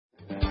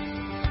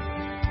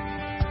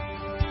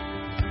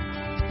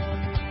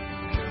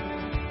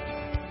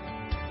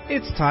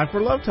It's time for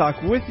Love Talk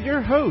with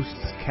your hosts,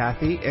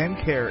 Cathy and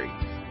Kerri.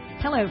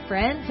 Hello,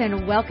 friends,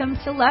 and welcome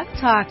to Love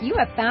Talk. You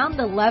have found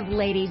the Love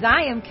Ladies.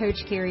 I am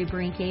Coach Kerri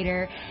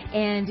Brinkoeter,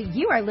 and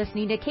you are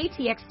listening to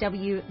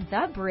KTXW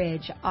The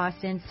Bridge,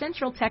 Austin,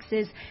 Central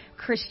Texas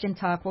Christian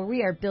Talk, where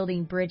we are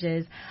building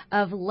bridges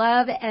of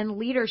love and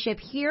leadership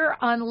here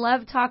on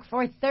Love Talk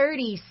for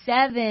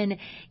 37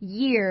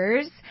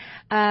 years.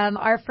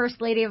 Our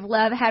First Lady of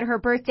Love had her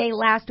birthday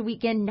last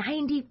weekend,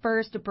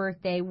 91st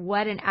birthday.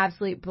 What an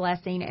absolute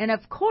blessing. And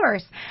of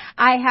course,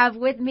 I have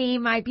with me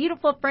my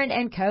beautiful friend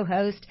and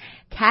co-host,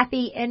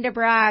 Cathy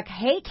Endebrock.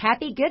 Hey,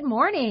 Cathy, good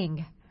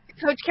morning.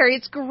 Coach Kerri,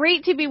 it's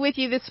great to be with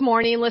you this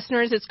morning.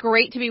 Listeners, it's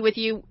great to be with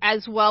you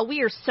as well.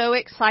 We are so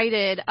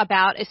excited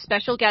about a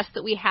special guest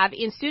that we have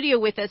in studio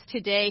with us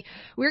today.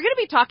 We're going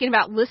to be talking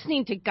about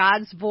listening to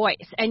God's voice.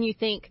 And you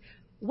think,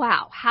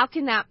 wow, how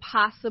can that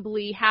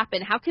possibly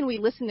happen? How can we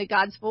listen to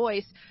God's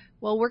voice?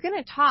 Well, we're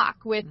going to talk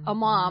with a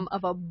mom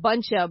of a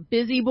bunch of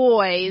busy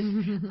boys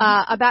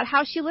about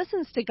how she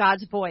listens to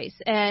God's voice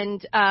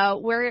and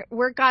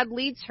where God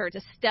leads her to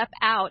step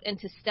out and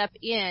to step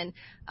in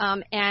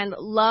and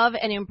love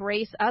and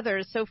embrace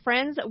others. So,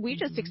 friends, we're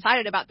just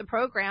excited about the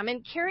program.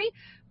 And, Kerri,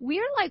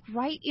 we're like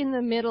right in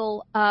the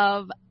middle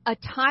of a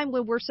time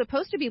when we're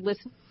supposed to be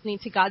listening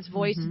to God's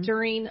voice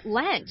during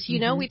Lent. You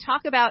know, we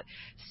talk about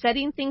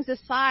setting things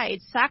aside,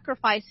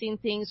 sacrificing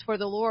things for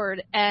the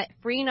Lord,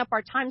 freeing up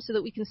our time so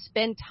that we can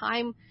spend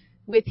time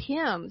with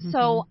Him.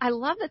 So I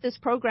love that this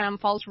program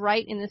falls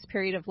right in this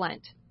period of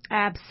Lent.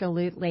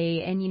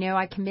 Absolutely. And, you know,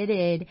 I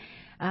committed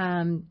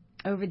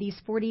over these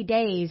 40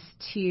 days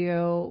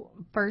to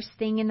first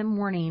thing in the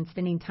morning,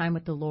 spending time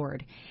with the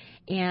Lord.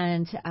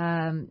 And,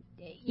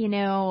 you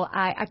know,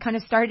 I kind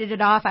of started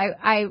it off.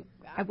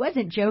 I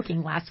wasn't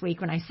joking last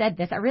week when I said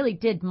this. I really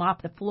did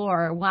mop the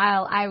floor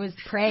while I was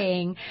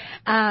praying.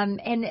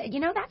 And, you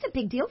know, that's a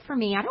big deal for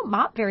me. I don't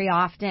mop very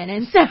often.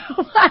 And so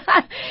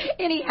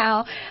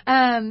anyhow,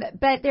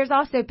 but there's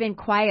also been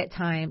quiet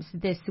times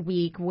this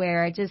week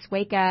where I just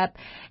wake up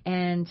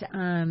and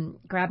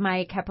grab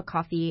my cup of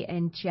coffee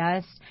and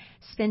just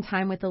spend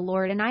time with the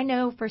Lord. And I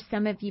know for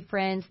some of you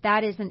friends,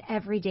 that is an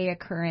everyday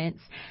occurrence.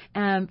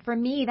 For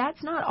me,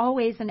 that's not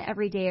always an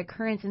everyday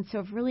occurrence. And so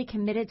I've really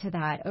committed to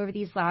that over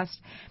these last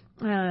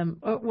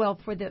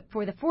for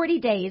the 40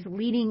 days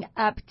leading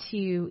up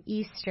to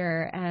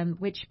Easter,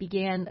 which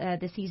began,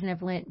 the season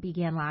of Lent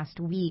began last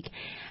week.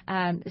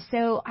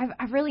 So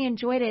I've really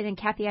enjoyed it. And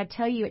Cathy, I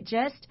tell you, it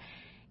just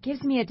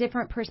gives me a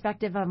different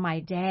perspective of my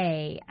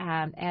day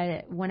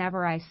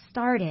whenever I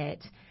start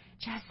it,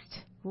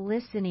 just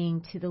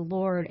listening to the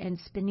Lord and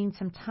spending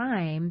some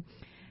time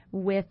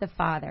with the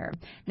Father.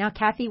 Now,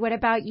 Cathy, what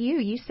about you?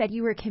 You said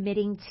you were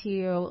committing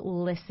to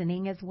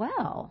listening as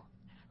well.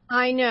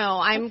 I know.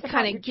 I'm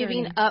kind of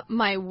giving up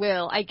my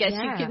will, I guess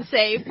you can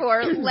say,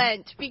 for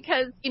Lent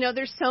because, you know,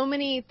 there's so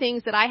many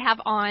things that I have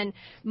on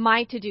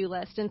my to-do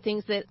list and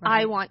things that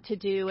I want to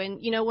do.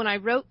 And, you know, when I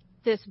wrote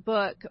this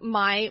book,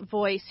 My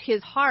Voice,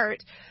 His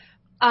Heart,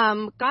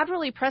 God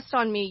really pressed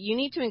on me, you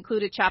need to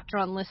include a chapter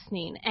on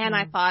listening. And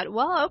I thought,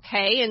 well,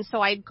 okay. And so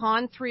I'd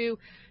gone through,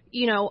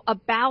 you know,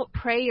 about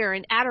prayer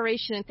and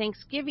adoration and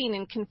thanksgiving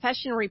and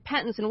confession and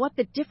repentance and what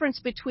the difference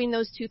between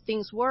those two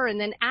things were, and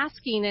then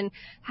asking and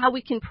how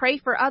we can pray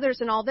for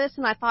others and all this.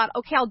 And I thought,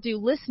 okay, I'll do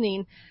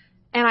listening.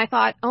 And I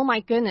thought, oh my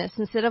goodness,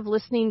 instead of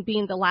listening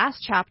being the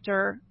last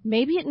chapter,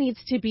 maybe it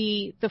needs to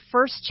be the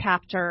first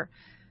chapter.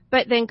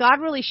 But then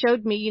God really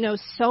showed me, you know,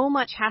 so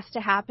much has to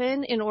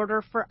happen in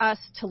order for us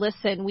to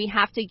listen. We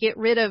have to get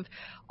rid of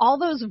all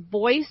those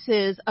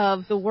voices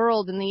of the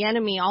world and the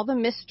enemy, all the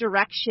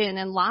misdirection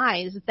and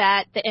lies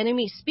that the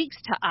enemy speaks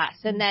to us,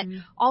 and that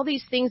all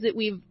these things that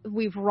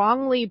we've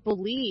wrongly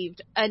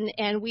believed.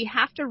 And we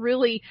have to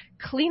really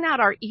clean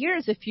out our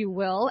ears, if you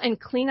will, and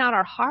clean out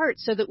our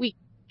hearts so that we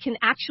can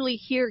actually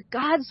hear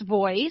God's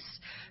voice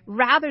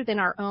rather than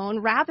our own,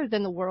 rather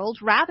than the world,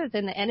 rather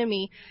than the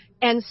enemy.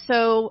 And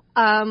so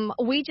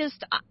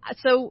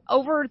so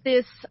over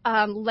this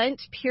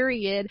Lent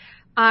period,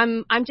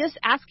 I'm just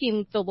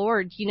asking the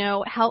Lord, you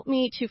know, help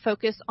me to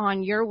focus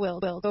on your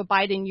will, to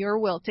abide in your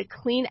will, to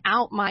clean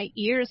out my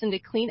ears and to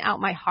clean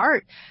out my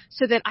heart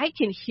so that I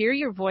can hear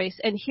your voice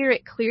and hear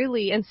it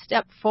clearly and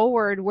step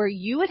forward where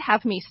you would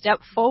have me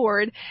step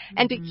forward,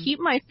 and to keep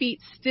my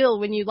feet still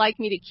when you'd like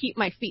me to keep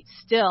my feet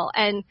still.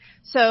 And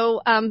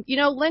so, you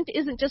know, Lent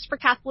isn't just for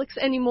Catholics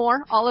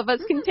anymore. All of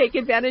us can take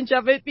advantage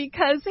of it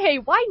because, hey,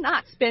 why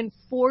not spend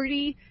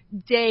 40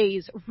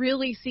 days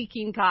really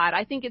seeking God?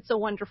 I think it's a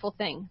wonderful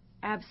thing.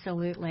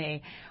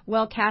 Absolutely.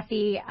 Well,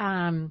 Cathy,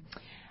 I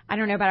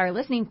don't know about our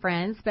listening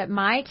friends, but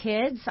my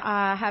kids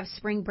have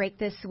spring break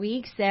this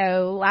week.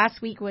 So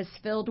last week was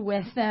filled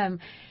with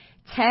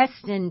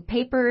tests and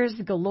papers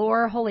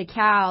galore. Holy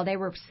cow, they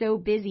were so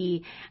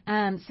busy.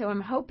 So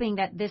I'm hoping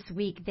that this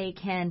week they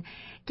can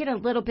get a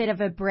little bit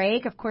of a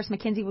break. Of course,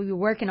 Mackenzie will be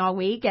working all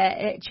week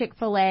at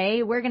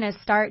Chick-fil-A. We're going to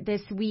start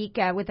this week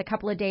with a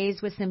couple of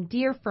days with some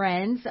dear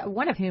friends,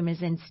 one of whom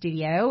is in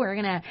studio. We're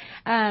going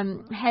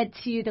to head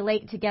to the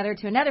lake together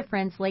to another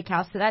friend's lake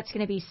house, so that's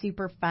going to be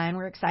super fun.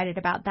 We're excited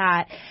about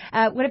that.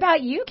 What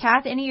about you,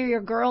 Kath? Any of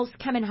your girls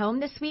coming home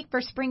this week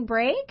for spring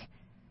break?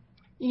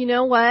 You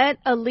know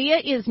what?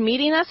 Aaliyah is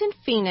meeting us in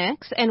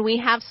Phoenix, and we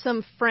have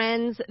some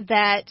friends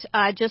that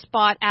just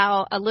bought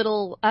out a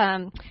little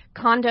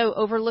condo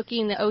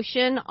overlooking the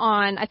ocean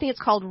on, I think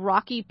it's called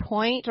Rocky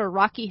Point or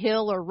Rocky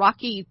Hill or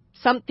Rocky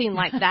something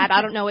like that.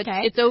 I don't know.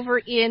 Okay. It's over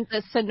in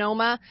the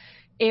Sonoma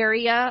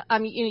area.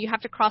 You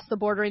have to cross the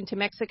border into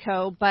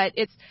Mexico, but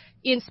it's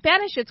in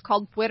Spanish. It's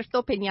called Puerto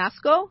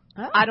Peñasco.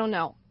 Oh. I don't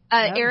know.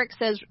 Eric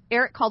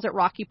calls it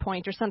Rocky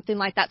Point or something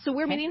like that. So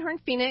we're meeting her in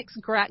Phoenix,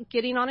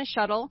 getting on a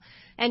shuttle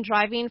and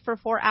driving for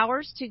 4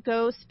 hours to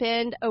go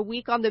spend a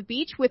week on the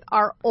beach with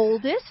our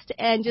oldest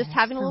and just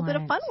having a little bit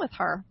of fun with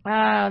her.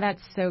 Oh,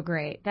 that's so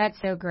great. That's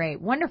so great.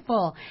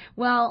 Wonderful.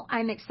 Well,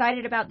 I'm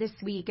excited about this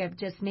week of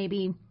just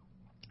maybe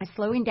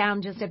slowing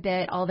down just a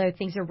bit, although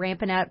things are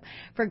ramping up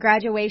for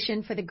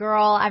graduation for the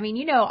girl. I mean,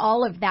 you know,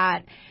 all of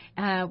that,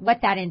 what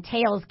that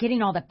entails,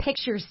 getting all the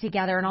pictures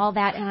together and all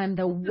that. And I'm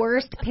the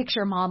worst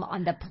picture mom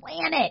on the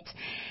planet.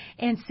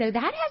 And so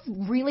that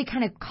has really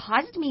kind of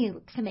caused me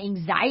some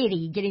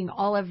anxiety getting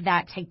all of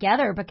that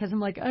together because I'm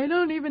like, I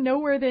don't even know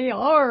where they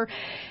are.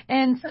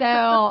 And so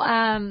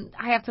I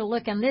have to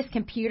look on this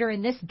computer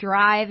and this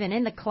drive and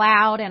in the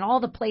cloud and all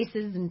the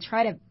places and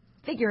try to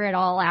figure it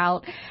all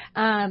out.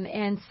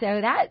 And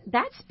so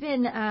that's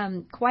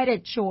been quite a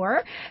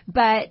chore,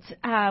 but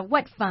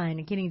what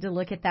fun getting to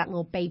look at that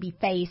little baby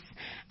face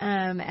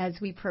as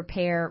we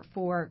prepare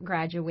for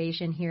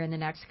graduation here in the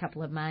next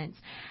couple of months.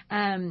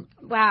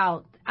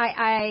 Wow.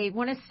 I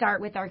want to start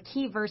with our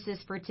key verses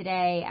for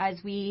today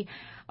as we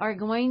are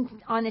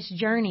going on this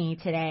journey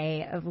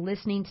today of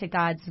listening to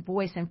God's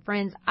voice. And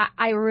friends,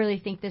 I really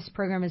think this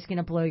program is going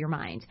to blow your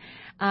mind.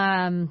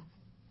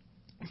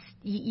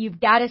 You've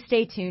got to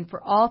stay tuned for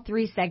all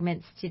 3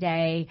 segments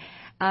today.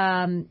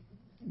 I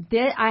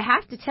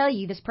have to tell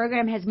you, this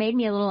program has made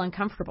me a little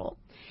uncomfortable.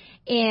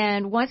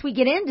 And once we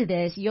get into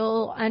this,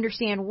 you'll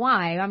understand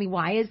why. I mean,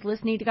 why is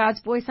listening to God's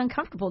voice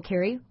uncomfortable,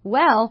 Kerri?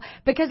 Well,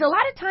 because a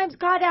lot of times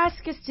God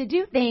asks us to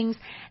do things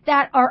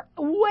that are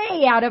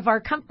way out of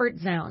our comfort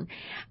zone.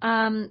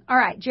 All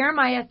right,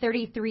 Jeremiah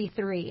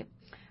 33:3.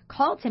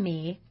 Call to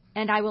me,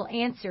 and I will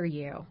answer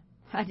you.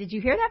 Did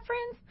you hear that,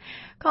 friends?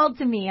 Call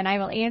to me, and I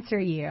will answer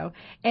you,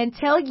 and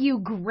tell you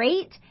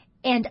great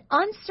and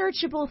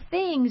unsearchable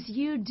things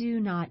you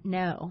do not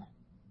know.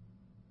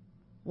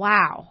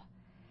 Wow.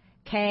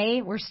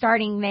 Okay, we're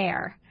starting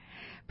there.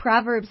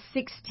 Proverbs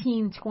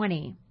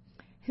 16:20.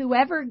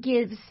 Whoever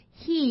gives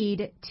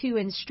heed to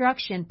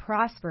instruction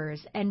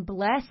prospers, and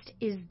blessed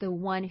is the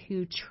one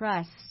who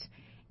trusts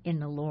in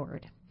the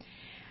Lord.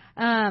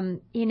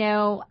 You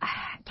know,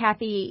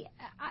 Cathy,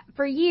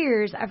 for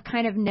years I've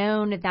kind of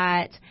known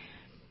that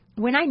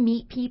when I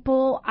meet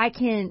people, I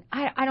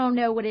don't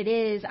know what it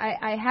is.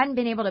 I hadn't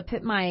been able to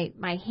put my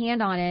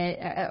hand on it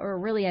or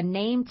really a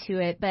name to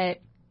it, but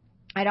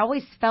I'd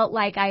always felt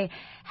like I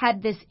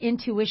had this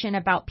intuition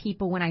about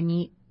people when I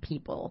meet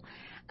people.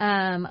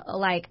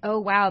 Like, oh,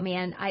 wow,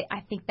 man,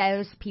 I think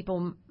those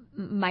people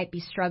might be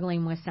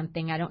struggling with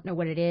something. I don't know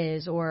what it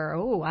is. Or,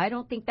 oh, I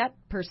don't think that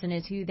person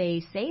is who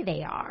they say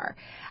they are.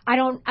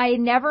 I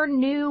never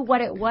knew what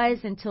it was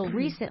until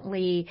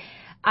recently.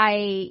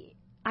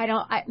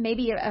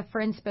 Maybe a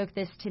friend spoke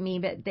this to me,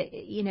 but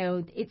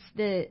it's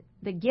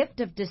the gift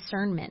of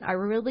discernment.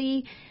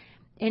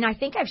 And I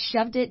think I've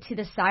shoved it to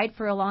the side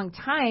for a long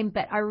time,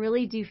 but I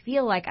really do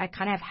feel like I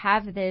kind of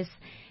have this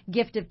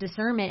gift of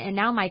discernment. And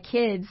now my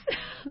kids,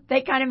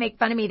 they kind of make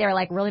fun of me. They're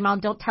like, really, Mom,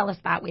 don't tell us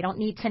that. We don't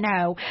need to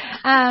know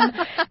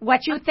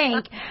what you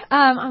think.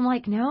 I'm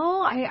like,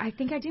 no, I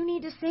think I do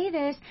need to say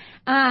this.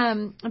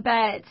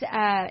 But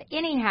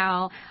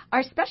anyhow,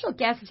 our special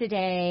guest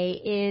today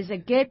is a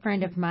good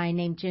friend of mine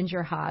named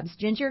Ginger Hobbs.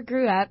 Ginger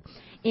grew up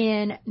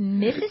in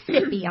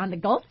Mississippi on the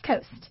Gulf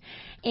Coast.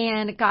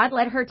 And God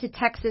led her to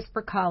Texas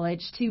for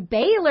college, to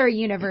Baylor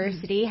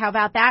University. How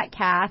about that,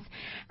 Kath?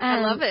 I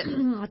love it.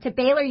 To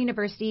Baylor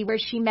University, where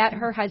she met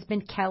her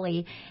husband,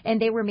 Kelly, and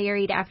they were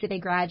married after they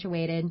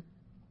graduated.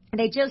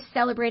 They just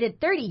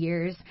celebrated 30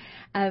 years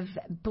of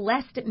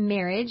blessed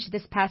marriage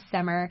this past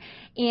summer,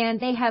 and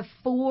they have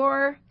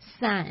 4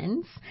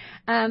 sons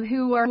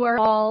who are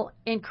all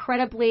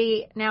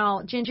incredibly,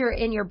 now, Ginger,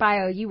 in your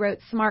bio, you wrote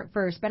smart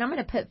first, but I'm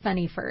going to put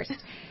funny first.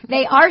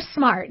 They are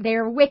smart.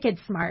 They're wicked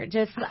smart,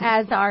 just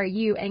as are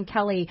you and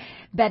Kelly,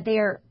 but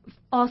they're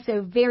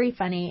also very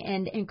funny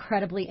and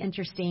incredibly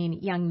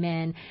interesting young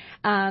men.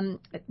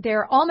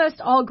 They're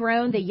almost all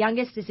grown. The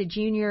youngest is a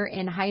junior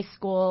in high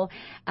school.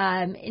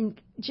 And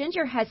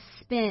Ginger has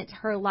spent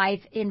her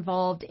life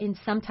involved in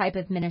some type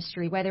of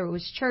ministry, whether it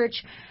was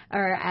church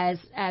or as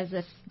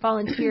a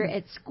volunteer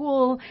at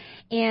school.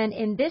 And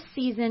in this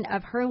season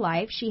of her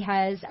life, she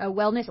has a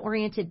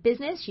wellness-oriented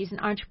business. She's an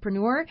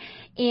entrepreneur,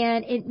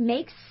 and it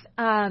makes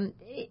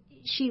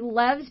she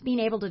loves being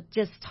able to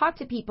just talk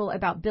to people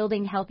about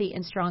building healthy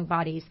and strong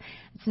bodies.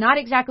 It's not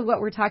exactly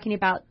what we're talking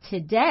about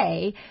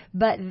today,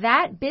 but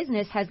that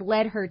business has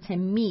led her to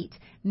meet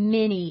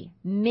many,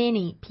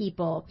 many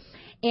people.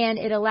 And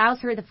it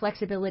allows her the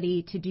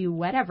flexibility to do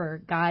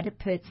whatever God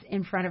puts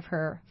in front of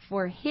her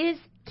for His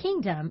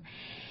kingdom.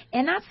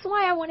 And that's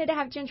why I wanted to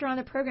have Ginger on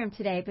the program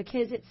today,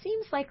 because it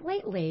seems like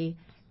lately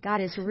God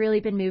has really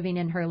been moving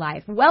in her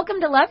life.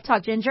 Welcome to Love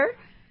Talk, Ginger.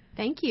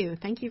 Thank you.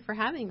 Thank you for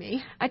having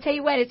me. I tell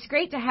you what, it's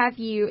great to have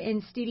you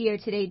in studio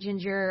today,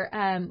 Ginger.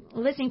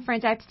 Listening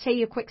friends, I have to tell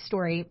you a quick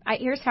story.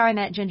 Here's how I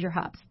met Ginger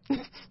Hobbs.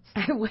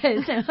 I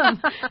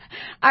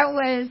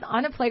was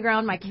on a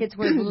playground. My kids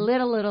were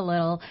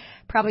little,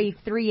 probably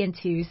 3 and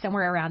 2,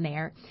 somewhere around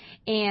there.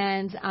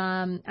 And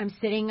I'm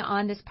sitting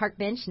on this park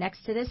bench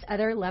next to this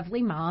other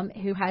lovely mom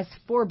who has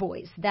 4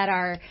 boys that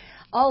are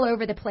all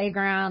over the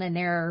playground, and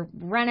they're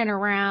running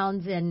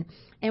around, and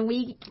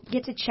we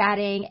get to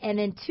chatting, and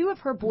then 2 of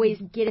her boys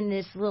get in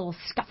this little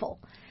scuffle.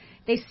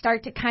 They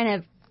start to kind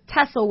of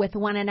tussle with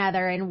one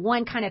another, and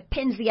one kind of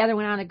pins the other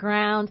one on the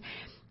ground.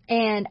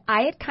 And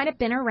I had kind of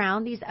been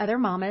around these other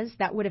mamas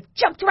that would have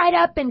jumped right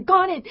up and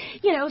gone and,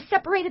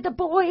 separated the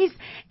boys.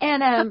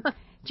 And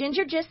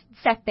Ginger just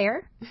sat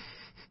there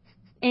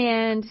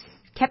and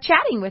kept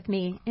chatting with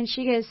me. And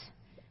she goes,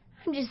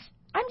 I'm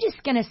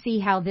just going to see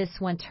how this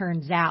one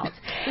turns out.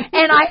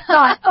 And I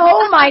thought,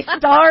 oh, my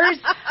stars,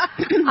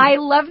 I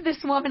love this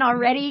woman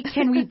already.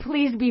 Can we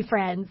please be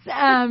friends?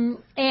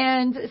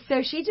 And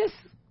so she just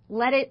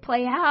let it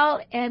play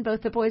out, and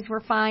both the boys were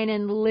fine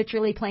and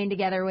literally playing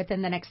together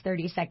within the next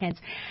 30 seconds.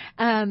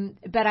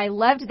 But I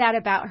loved that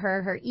about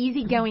her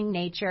easygoing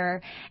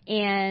nature,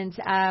 and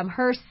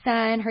her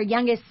son, her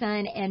youngest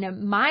son,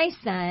 and my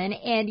son,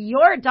 and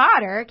your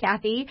daughter,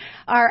 Cathy,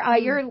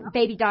 your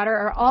baby daughter,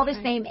 are all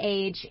the same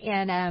age.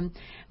 And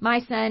my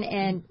son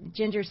and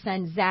Ginger's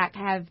son, Zach,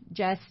 have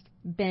just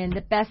been the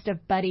best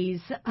of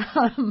buddies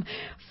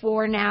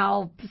for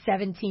now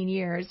 17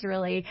 years,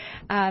 really.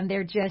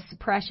 They're just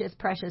precious,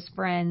 precious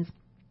friends,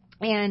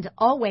 and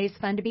always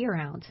fun to be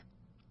around.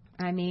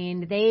 I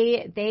mean,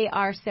 they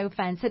are so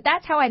fun. So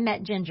that's how I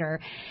met Ginger.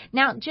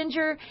 Now,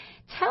 Ginger,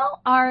 tell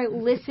our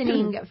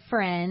listening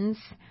friends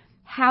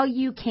how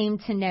you came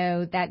to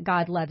know that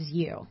God loves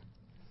you.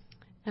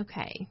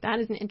 Okay, that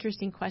is an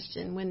interesting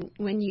question.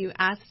 When you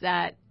asked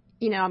that,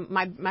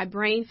 my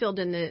brain filled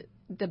in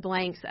the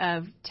blanks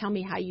of tell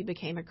me how you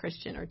became a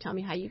Christian or tell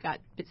me how you got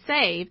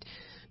saved,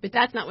 but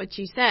that's not what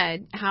you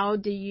said.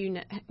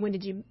 When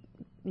did you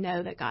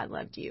know that God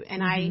loved you?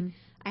 And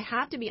I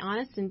have to be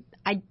honest, and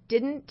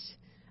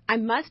I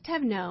must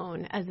have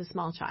known as a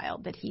small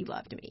child that He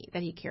loved me,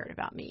 that He cared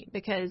about me,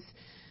 because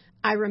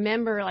I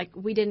remember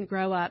we didn't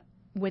grow up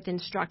with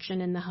instruction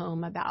in the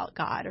home about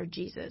God or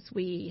Jesus.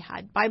 We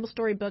had Bible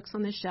story books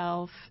on the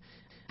shelf.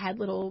 I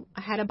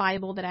had a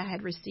Bible that I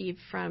had received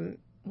from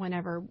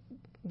whenever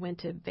went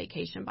to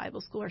vacation Bible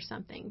school or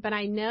something. But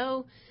I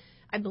know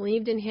I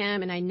believed in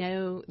Him, and I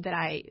know that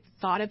I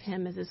thought of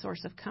Him as a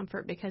source of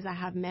comfort because I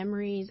have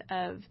memories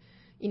of,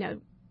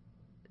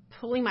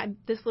 pulling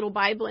this little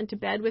Bible into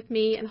bed with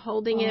me and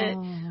holding it,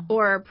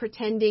 or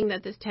pretending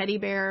that this teddy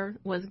bear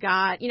was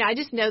God. I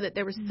just know that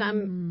there was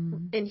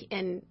some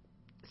in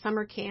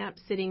summer camp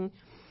sitting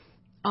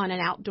on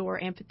an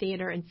outdoor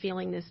amphitheater and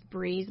feeling this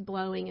breeze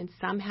blowing and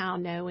somehow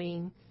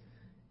knowing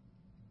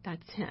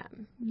that's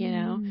Him,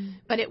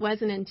 But it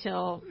wasn't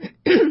until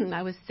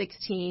I was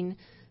 16,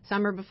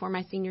 summer before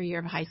my senior year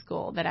of high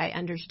school, that I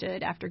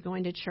understood, after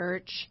going to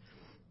church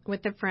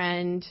with a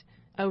friend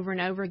over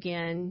and over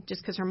again,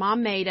 just because her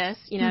mom made us,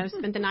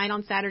 spent the night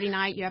on Saturday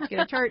night, you have to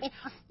go to church.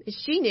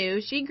 She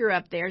knew, she grew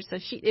up there, so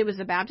it was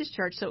a Baptist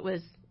church, so it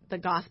was the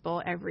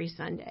gospel every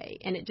Sunday.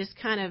 And it just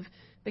kind of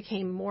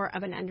became more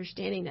of an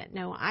understanding that,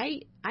 no,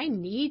 I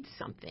need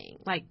something,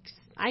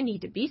 I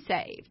need to be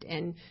saved,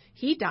 and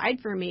He died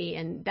for me,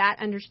 and that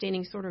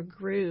understanding sort of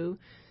grew.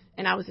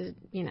 And I was a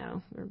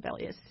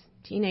rebellious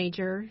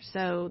teenager,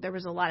 so there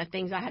was a lot of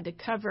things I had to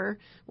cover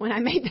when I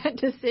made that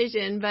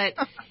decision. But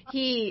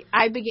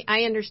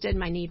I understood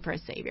my need for a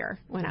Savior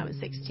when I was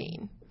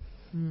 16,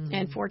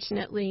 and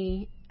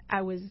fortunately,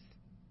 I was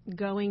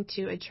going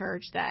to a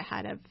church that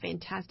had a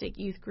fantastic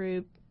youth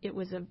group.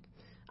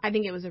 I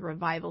think it was a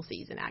revival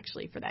season,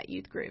 actually, for that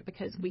youth group,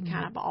 because we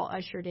kind of all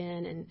ushered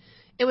in, and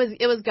it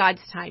was God's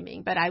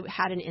timing. But I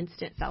had an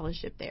instant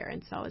fellowship there,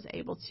 and so I was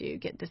able to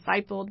get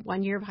discipled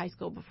 1 year of high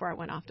school before I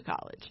went off to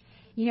college.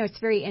 It's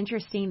very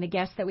interesting. The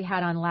guest that we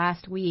had on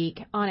last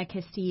week, Ana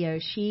Castillo,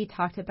 she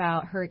talked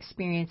about her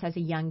experience as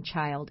a young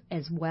child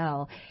as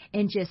well,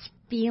 and just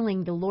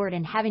feeling the Lord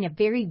and having a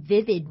very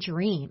vivid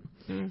dream.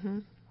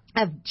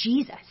 of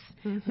Jesus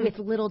with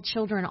little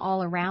children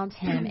all around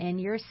him. And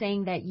you're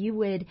saying that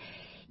you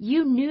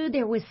knew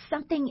there was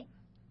something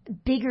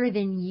bigger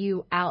than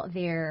you out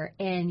there,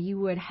 and you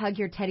would hug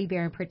your teddy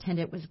bear and pretend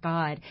it was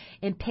God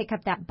and pick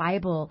up that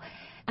Bible,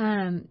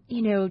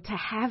 to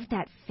have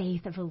that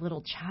faith of a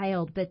little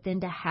child, but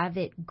then to have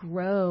it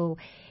grow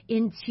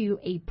into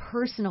a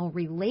personal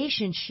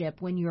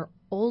relationship when you're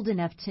old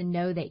enough to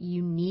know that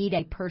you need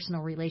a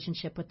personal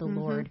relationship with the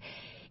Lord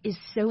is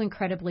so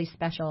incredibly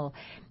special.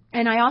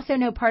 And I also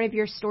know part of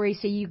your story,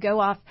 so you go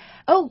off.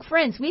 Oh,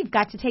 friends, we've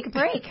got to take a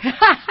break.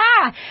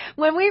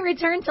 When we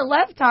return to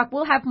Love Talk,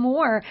 we'll have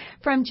more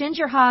from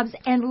Ginger Hobbs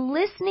and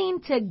listening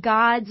to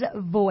God's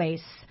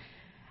voice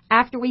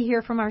after we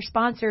hear from our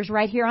sponsors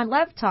right here on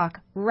Love Talk,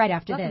 right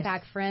after this. Welcome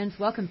back, friends.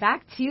 Welcome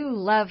back to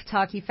Love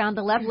Talk. You found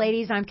the Love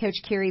Ladies. I'm Coach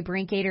Kerri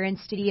Brinkoeter in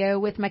studio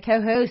with my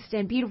co-host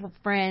and beautiful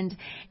friend,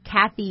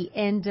 Cathy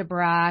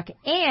Endebrock,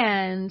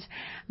 and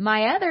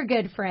my other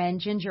good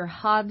friend, Ginger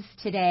Hobbs,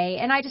 today.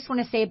 And I just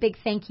want to say a big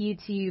thank you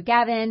to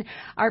Gavin,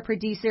 our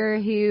producer,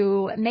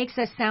 who makes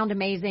us sound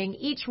amazing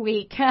each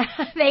week.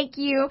 Thank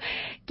you,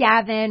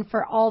 Gavin,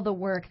 for all the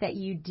work that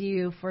you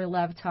do for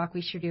Love Talk.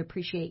 We sure do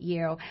appreciate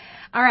you.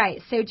 All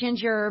right, so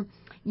Ginger,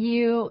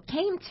 you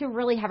came to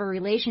really have a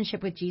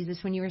relationship with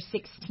Jesus when you were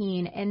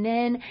 16, and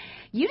then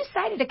you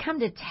decided to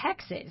come to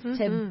Texas,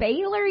 to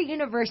Baylor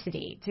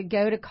University, to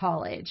go to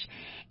college.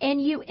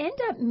 And you end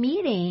up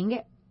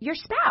meeting your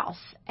spouse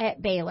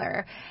at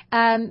Baylor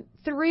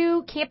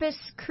through Campus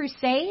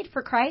Crusade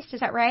for Christ.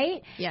 Is that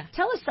right? Yeah.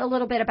 Tell us a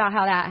little bit about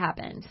how that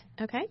happened.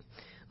 Okay.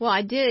 Well,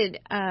 I did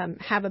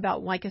have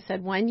about, like I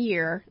said, 1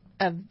 year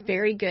of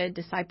very good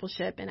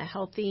discipleship in a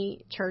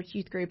healthy church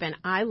youth group, and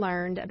I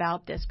learned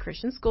about this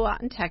Christian school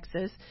out in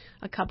Texas.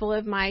 A couple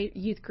of my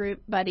youth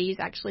group buddies,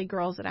 actually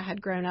girls that I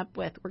had grown up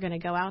with, were going to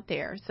go out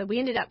there. So we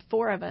ended up,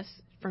 4 of us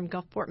from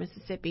Gulfport,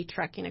 Mississippi,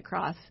 trekking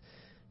across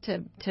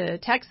to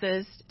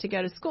Texas to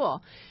go to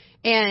school.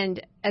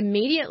 And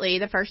immediately,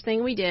 the first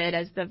thing we did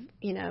as the,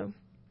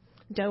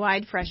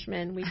 doe-eyed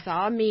freshmen, we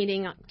saw a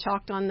meeting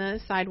chalked on the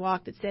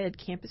sidewalk that said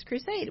Campus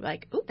Crusade. We're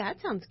like, oh, that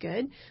sounds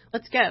good.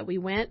 Let's go. We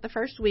went the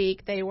first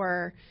week. They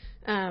were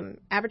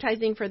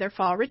advertising for their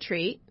fall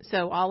retreat.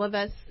 So all of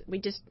us,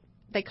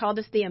 they called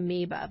us the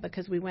amoeba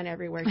because we went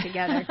everywhere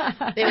together.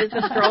 There was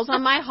the girls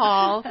on my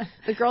hall.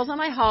 The girls on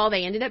my hall,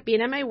 they ended up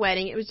being at my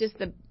wedding. It was just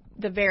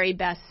the very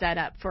best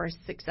setup for a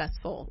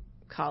successful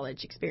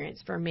college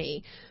experience for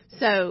me.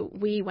 So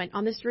we went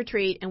on this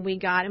retreat and we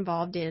got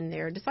involved in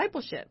their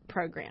discipleship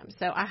program.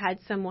 So I had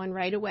someone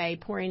right away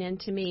pouring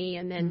into me,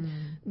 and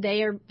then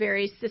they are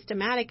very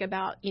systematic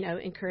about,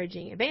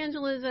 encouraging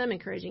evangelism,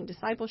 encouraging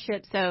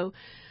discipleship. So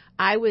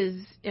I was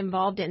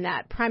involved in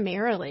that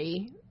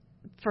primarily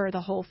for the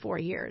whole 4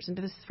 years. And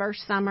this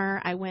first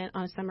summer, I went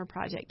on a summer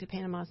project to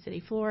Panama City,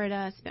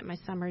 Florida, spent my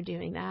summer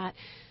doing that.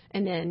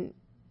 And then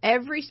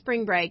every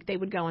spring break, they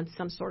would go on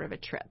some sort of a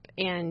trip.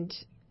 And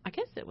I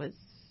guess it was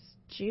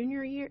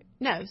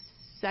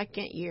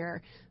second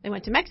year, they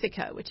went to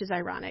Mexico, which is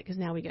ironic because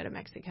now we go to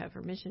Mexico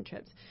for mission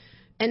trips.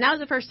 And that was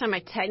the first time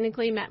I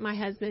technically met my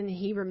husband.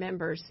 He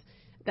remembers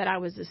that I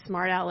was a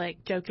smart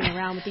aleck joking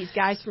around with these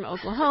guys from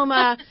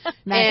Oklahoma.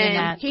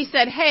 And he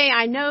said, hey,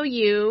 I know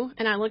you.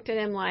 And I looked at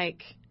him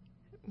like,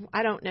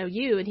 I don't know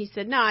you. And he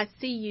said, no, I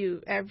see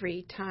you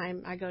every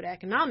time I go to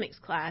economics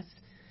class.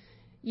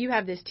 You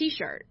have this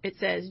T-shirt. It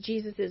says,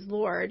 Jesus is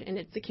Lord, and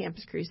it's the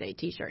Campus Crusade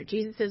T-shirt.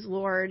 Jesus is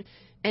Lord,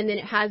 and then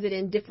it has it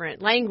in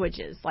different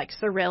languages, like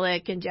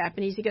Cyrillic and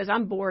Japanese. He goes,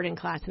 I'm bored in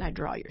class, and I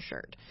draw your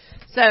shirt.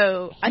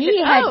 So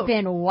he has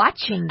been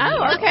watching you.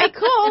 Oh, okay,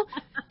 cool.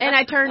 And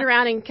I turned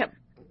around and kept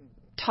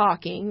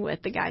talking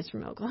with the guys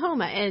from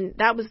Oklahoma, and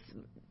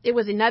it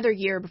was another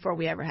year before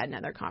we ever had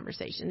another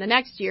conversation. The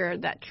next year,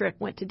 that trip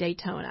went to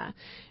Daytona,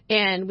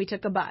 and we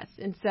took a bus.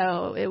 And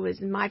so it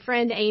was my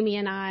friend Amy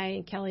and I,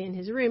 and Kelly and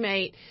his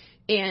roommate,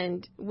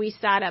 and we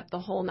sat up the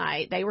whole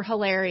night. They were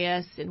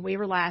hilarious, and we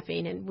were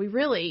laughing, and we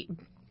really,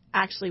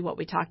 actually what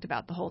we talked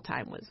about the whole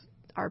time was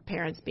our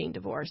parents being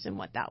divorced and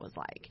what that was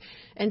like.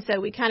 And so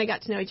we kind of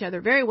got to know each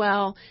other very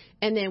well,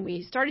 and then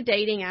we started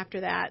dating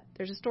after that.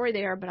 There's a story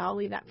there, but I'll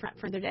leave that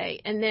for another day.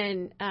 And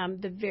then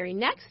the very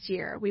next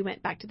year, we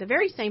went back to the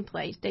very same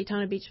place,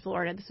 Daytona Beach,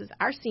 Florida. This was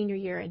our senior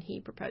year, and he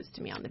proposed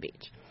to me on the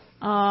beach.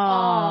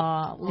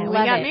 Oh, and we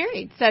got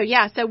married.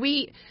 So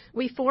we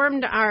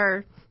formed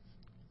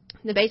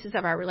the basis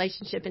of our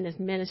relationship in this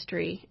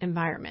ministry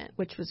environment,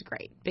 which was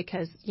great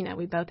because,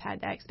 we both had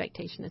the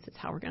expectation this is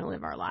how we're going to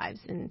live our lives.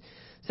 And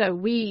so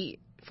we,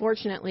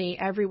 fortunately,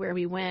 everywhere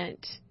we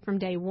went from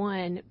day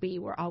one, we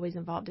were always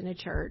involved in a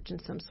church and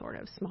some sort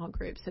of small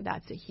group. So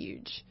that's a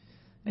huge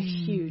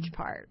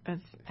part of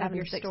having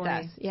your success.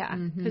 Story. Yeah,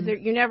 because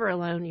you're never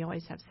alone. You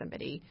always have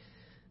somebody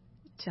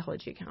to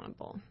hold you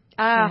accountable.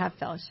 And have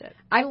fellowship.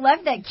 I love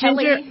that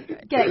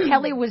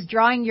Kelly was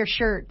drawing your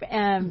shirt.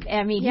 I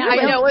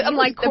know. I'm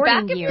like the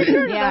back of your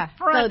shirt, the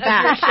front of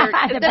your shirt,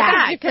 the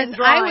back. Because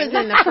I was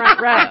in the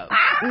front row.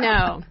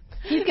 No,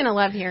 he's gonna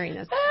love hearing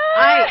this.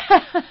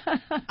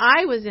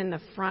 I was in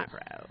the front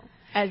row.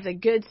 as a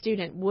good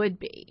student would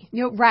be.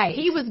 Right.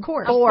 He was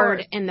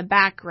bored in the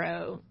back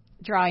row.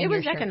 Drawing. It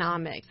was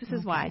economics. This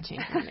is why I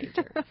changed my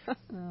major.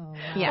 Wow.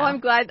 Yeah. Well,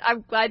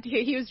 I'm glad to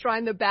hear he was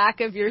drawing the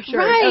back of your shirt.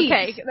 Right.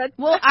 Okay.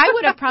 Well, I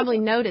would have probably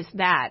noticed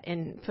that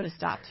and put a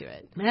stop to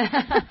it.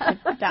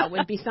 That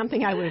would be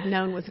something I would have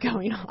known was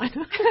going on.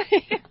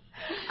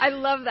 I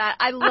love that.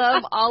 I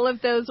love all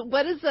of those.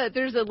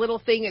 There's a little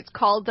thing, it's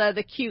called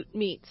the cute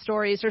meat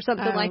stories or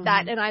something like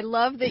that. And I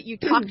love that you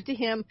talked to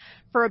him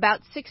for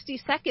about 60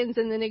 seconds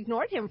and then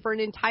ignored him for an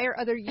entire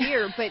other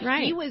year. But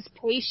he was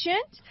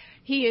patient.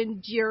 He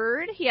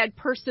endured. He had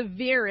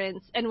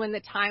perseverance. And when the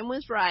time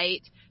was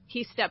right,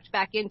 he stepped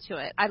back into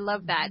it. I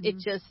love that. It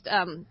just,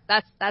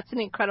 that's an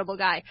incredible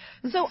guy.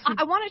 So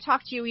I want to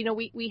talk to you. You know,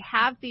 we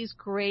have these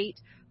great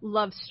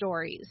love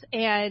stories,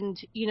 and,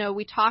 you know,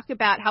 we talk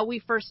about how we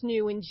first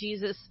knew when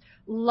Jesus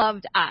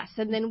loved us,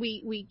 and then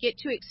we get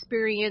to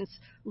experience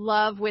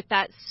love with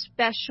that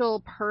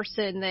special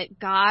person that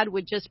God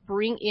would just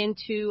bring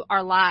into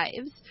our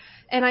lives.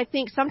 And I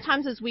think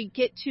sometimes as we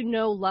get to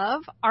know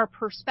love, our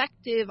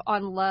perspective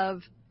on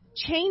love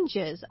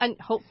changes, and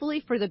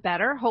hopefully for the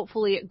better.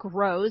 Hopefully it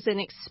grows and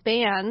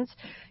expands.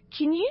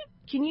 Can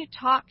you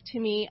talk to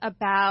me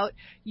about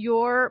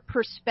your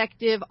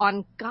perspective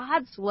on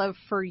God's love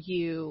for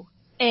you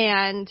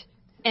and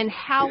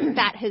how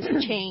that has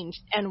changed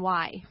and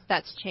why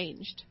that's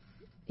changed?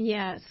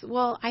 Yes.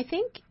 Well, I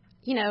think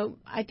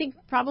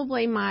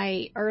probably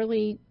my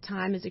early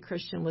time as a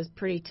Christian was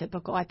pretty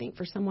typical, I think,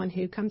 for someone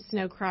who comes to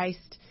know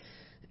Christ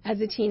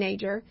as a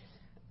teenager.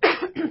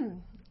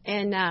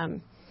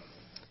 And,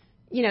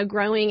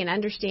 growing and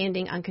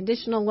understanding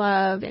unconditional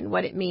love and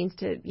what it means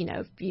to,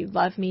 if you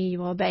love me, you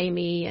will obey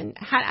me. And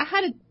I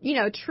had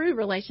a true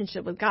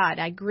relationship with God.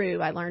 I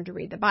grew. I learned to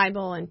read the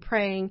Bible and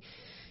praying.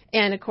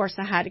 And, of course,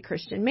 I had a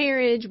Christian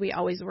marriage. We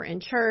always were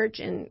in church.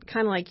 And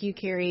kind of like you,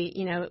 Kerri,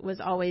 it was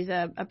always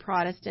a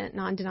Protestant,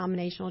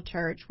 non-denominational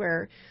church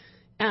where,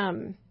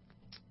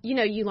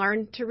 you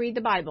learn to read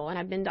the Bible. And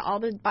I've been to all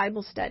the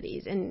Bible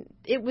studies. And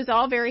it was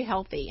all very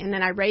healthy. And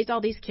then I raised all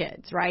these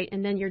kids, right?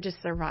 And then you're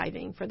just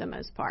surviving for the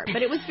most part.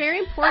 But it was very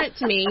important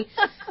to me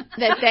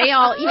that they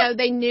all,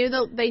 they knew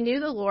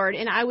the Lord.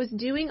 And I was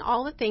doing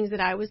all the things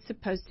that I was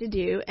supposed to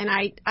do. And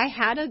I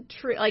had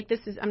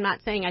I'm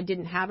not saying I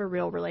didn't have a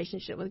real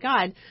relationship with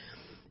God.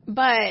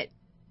 But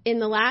in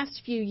the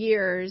last few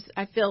years,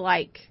 I feel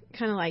like,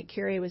 kind of like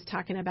Kerri was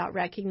talking about,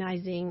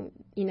 recognizing,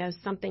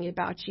 something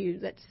about you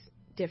that's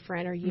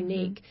different or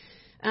unique.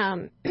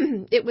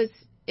 It was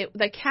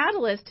the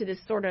catalyst to this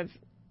sort of,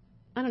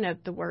 I don't know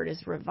if the word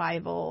is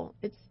revival.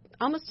 It's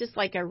almost just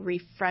like a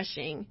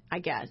refreshing, I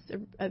guess,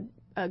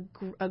 a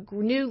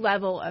new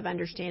level of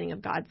understanding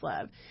of God's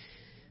love.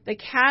 The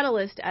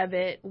catalyst of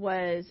it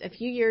was a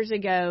few years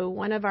ago,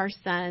 one of our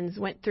sons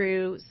went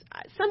through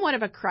somewhat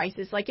of a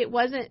crisis. Like, it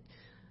wasn't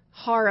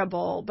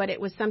horrible, but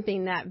it was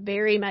something that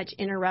very much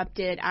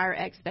interrupted our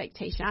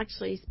expectation. I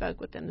actually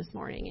spoke with him this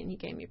morning, and he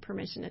gave me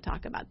permission to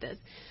talk about this.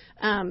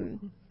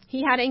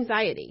 He had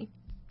anxiety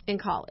in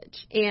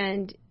college,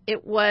 and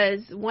it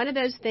was one of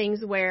those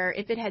things where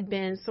if it had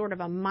been sort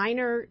of a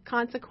minor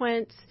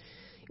consequence,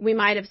 we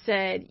might have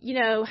said,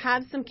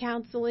 have some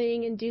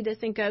counseling and do this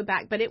and go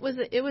back. But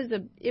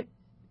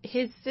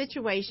his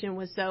situation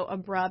was so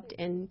abrupt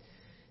and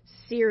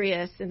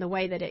serious in the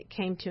way that it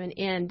came to an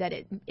end that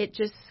it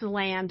just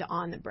slammed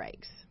on the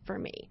brakes for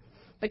me,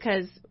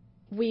 because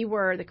we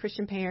were the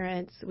Christian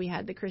parents, we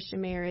had the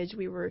Christian marriage,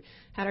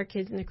 had our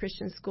kids in the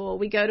Christian school.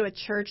 We go to a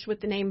church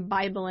with the name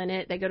Bible in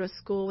it. They go to a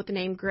school with the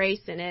name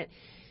Grace in it.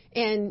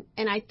 And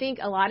I think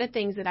a lot of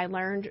things that I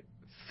learned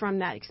from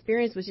that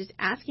experience was just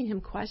asking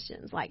him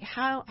questions like,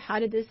 how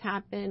did this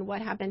happen?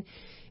 What happened?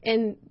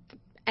 And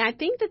I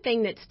think the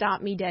thing that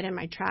stopped me dead in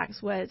my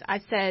tracks was I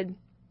said,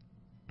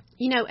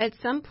 at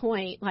some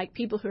point, like,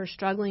 people who are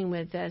struggling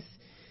with this,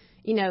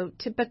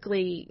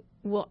 typically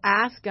will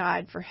ask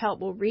God for help,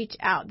 will reach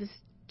out. This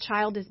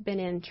child has been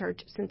in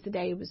church since the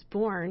day he was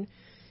born.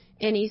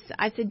 And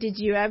I said, did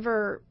you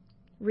ever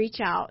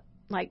reach out,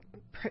 like,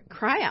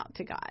 cry out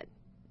to God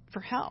for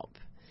help?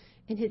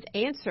 And his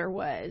answer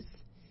was,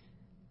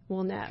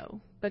 well, no,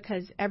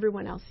 because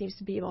everyone else seems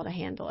to be able to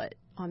handle it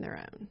on their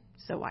own.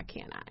 So why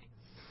can't I?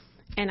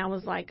 And I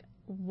was like,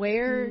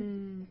 where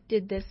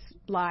did this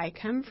lie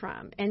come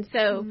from? And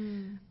so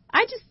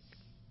I just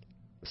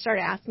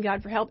started asking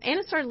God for help, and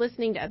I started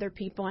listening to other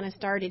people, and I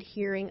started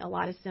hearing a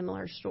lot of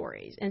similar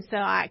stories. And so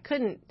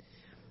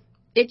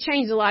it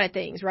changed a lot of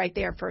things right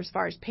there for as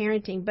far as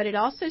parenting, but it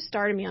also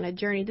started me on a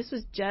journey. This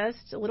was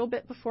just a little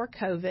bit before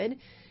COVID,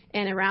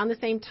 and around the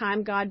same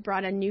time, God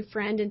brought a new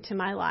friend into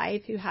my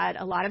life who had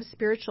a lot of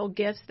spiritual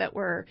gifts that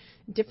were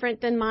different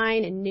than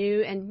mine and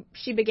new, and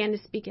she began to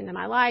speak into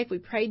my life. We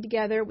prayed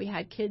together. We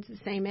had kids the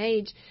same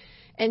age.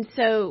 And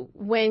so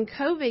when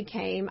COVID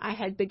came, I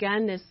had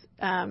begun this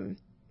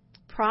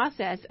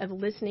process of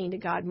listening to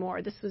God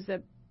more. This was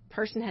a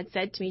person had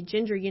said to me,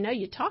 Ginger,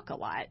 you talk a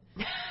lot.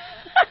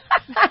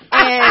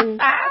 and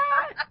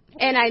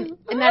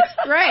that's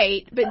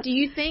great, but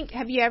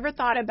have you ever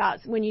thought about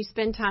when you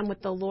spend time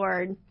with the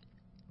Lord,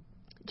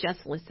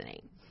 just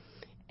listening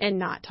and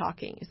not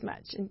talking as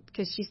much. And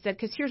because she said,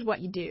 because here's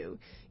what you do.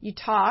 You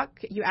talk,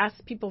 you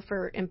ask people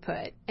for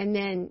input, and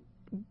then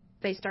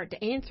they start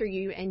to answer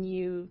you, and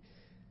you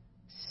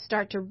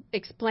start to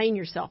explain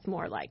yourself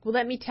more. Like, well,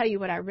 let me tell you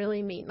what I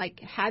really mean. Like,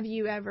 have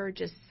you ever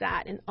just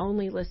sat and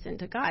only listened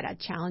to God? I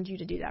challenge you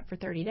to do that for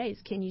 30 days.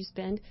 Can you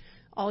spend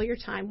all your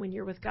time when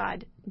you're with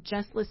God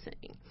just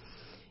listening?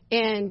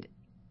 And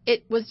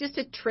it was just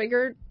a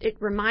trigger. It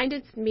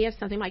reminded me of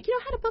something like,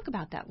 I had a book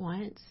about that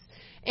once.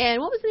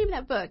 And what was the name of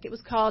that book? It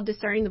was called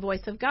Discerning the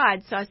Voice of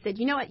God. So I said,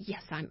 you know what?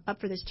 Yes, I'm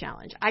up for this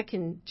challenge. I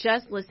can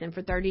just listen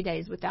for 30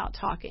 days without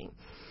talking.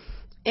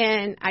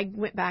 And I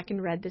went back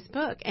and read this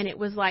book. And it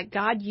was like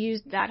God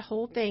used that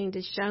whole thing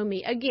to show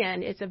me,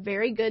 again, it's a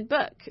very good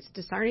book. It's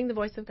Discerning the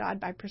Voice of God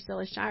by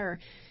Priscilla Shirer.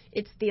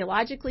 It's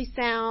theologically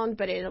sound,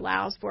 but it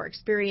allows for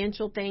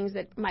experiential things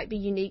that might be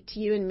unique to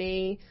you and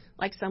me,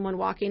 like someone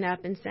walking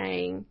up and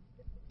saying,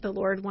 the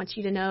Lord wants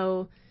you to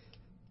know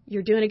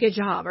you're doing a good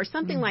job, or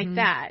something like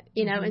that,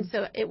 And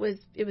so it was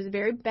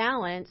very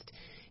balanced.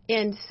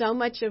 And so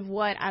much of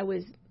what I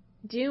was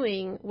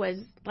doing was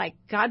like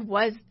God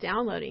was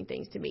downloading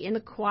things to me. In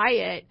the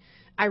quiet,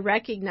 I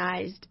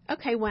recognized,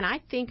 okay, when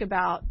I think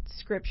about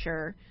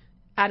Scripture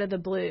out of the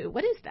blue,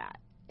 what is that?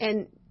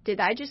 And did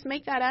I just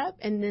make that up?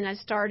 And then I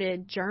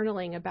started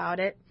journaling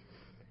about it.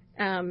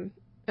 And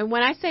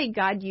when I say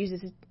God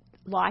uses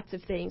lots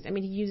of things, I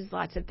mean, He uses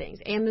lots of things.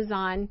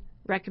 Amazon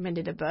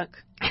recommended a book.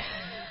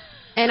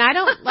 And I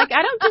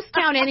don't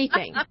discount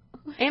anything.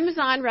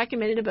 Amazon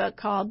recommended a book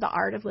called The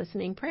Art of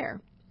Listening Prayer.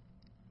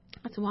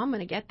 I said, well, I'm going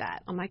to get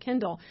that on my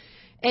Kindle.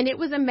 And it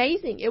was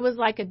amazing. It was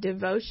like a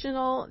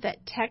devotional,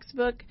 that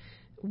textbook,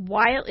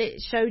 while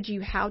it showed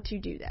you how to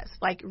do this.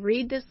 Like,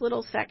 read this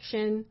little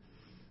section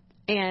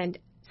and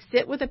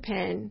sit with a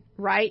pen,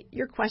 write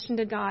your question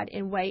to God,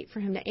 and wait for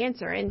Him to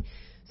answer. And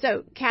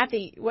so,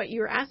 Cathy, what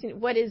you were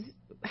asking,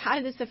 how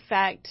did this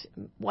affect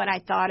what I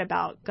thought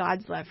about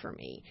God's love for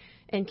me?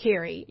 And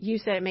Kerri, you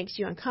said it makes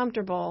you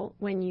uncomfortable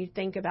when you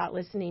think about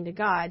listening to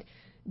God.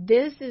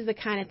 This is the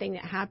kind of thing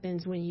that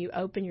happens when you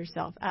open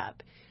yourself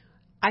up.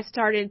 I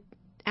started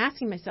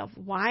asking myself,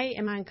 why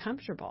am I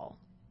uncomfortable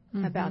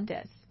about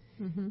this?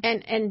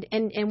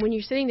 And when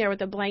you're sitting there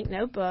with a blank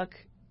notebook,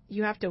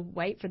 you have to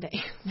wait for the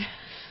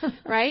answer,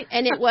 right?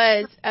 And it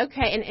was,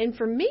 okay, and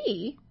for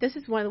me, this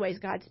is one of the ways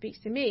God speaks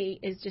to me,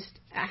 is just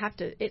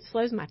it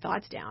slows my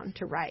thoughts down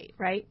to write,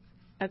 right?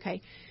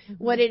 Okay.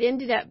 What it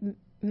ended up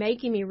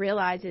making me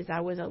realize is I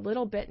was a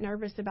little bit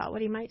nervous about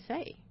what He might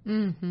say.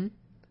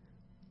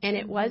 And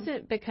it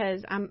wasn't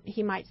because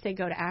He might say,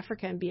 go to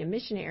Africa and be a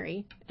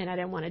missionary, and I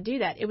didn't want to do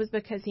that. It was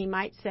because He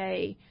might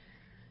say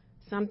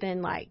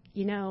something like,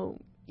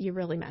 you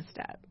really messed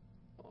up,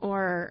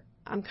 or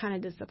I'm kind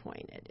of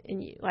disappointed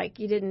in you, like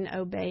you didn't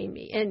obey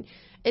me. And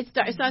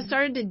so I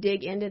started to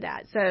dig into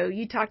that. So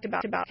you talked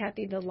about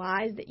Cathy, the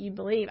lies that you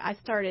believe.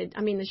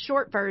 The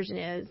short version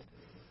is,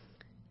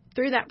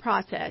 through that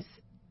process,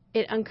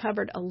 it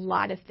uncovered a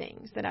lot of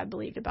things that I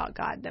believed about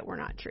God that were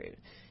not true.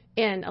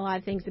 And a lot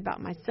of things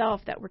about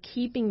myself that were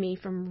keeping me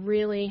from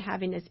really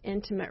having this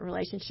intimate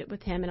relationship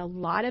with Him. And a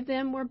lot of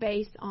them were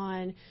based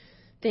on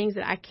things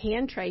that I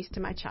can trace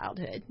to my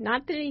childhood.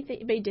 Not that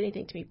anybody did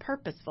anything to me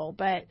purposeful,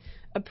 but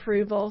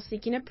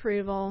seeking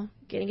approval,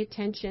 getting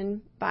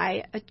attention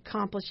by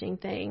accomplishing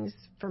things.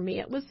 For me,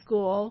 it was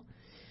school,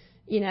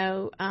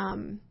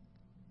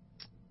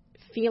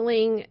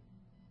 feeling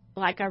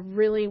like I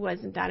really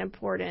wasn't that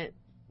important,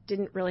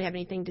 didn't really have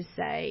anything to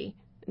say.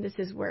 And this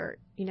is where,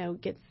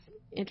 it gets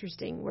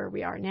interesting where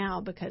we are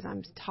now, because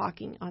I'm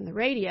talking on the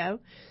radio.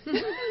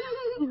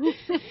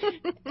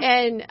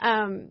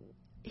 And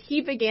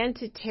He began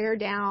to tear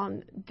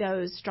down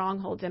those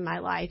strongholds in my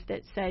life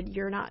that said,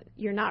 you're not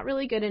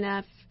really good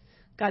enough.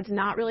 God's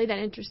not really that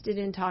interested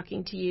in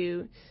talking to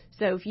you.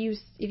 So if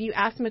you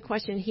ask Him a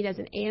question and He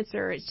doesn't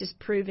answer, it's just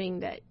proving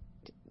that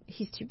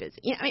He's too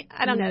busy.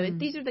 I don't know.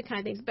 These are the kind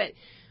of things, but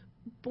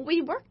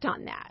we worked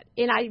on that,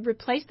 and I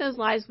replaced those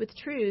lies with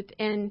truth.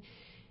 And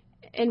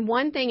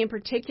one thing in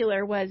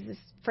particular was, this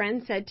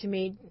friend said to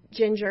me,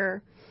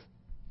 Ginger,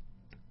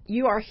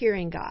 you are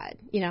hearing God.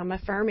 I'm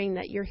affirming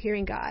that you're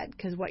hearing God,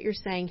 because what you're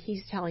saying,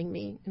 He's telling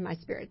me in my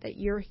spirit that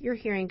you're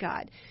hearing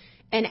God.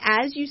 And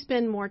as you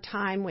spend more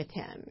time with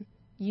Him,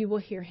 you will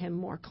hear Him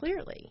more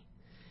clearly.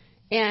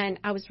 And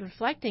I was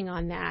reflecting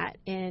on that,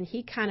 and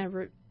he kind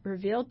of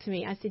revealed to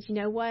me, I said, you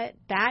know what,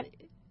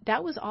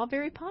 that was all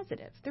very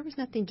positive. There was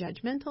nothing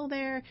judgmental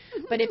there.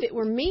 But if it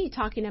were me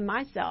talking to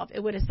myself,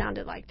 it would have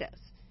sounded like this.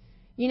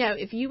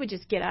 If you would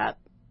just get up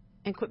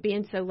and quit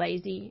being so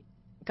lazy,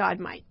 God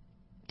might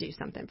do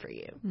something for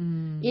you.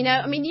 You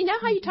know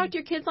how you talk to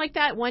your kids like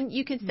that? One,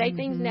 you can say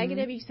things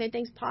negative, you can say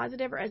things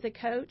positive, or as a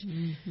coach.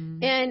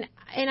 And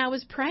I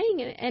was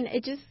praying, and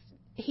it just,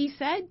 he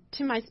said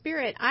to my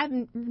spirit, I've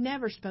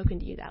never spoken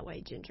to you that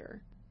way,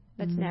 Ginger.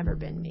 That's never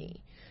been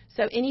me.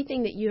 So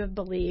anything that you have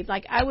believed,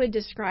 like I would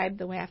describe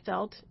the way I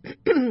felt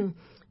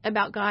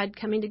about God,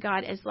 coming to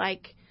God, as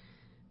like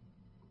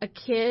a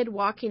kid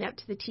walking up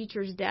to the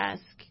teacher's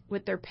desk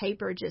with their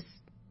paper just,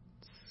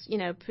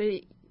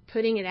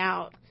 putting it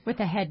out. With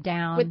the head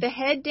down. With the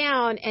head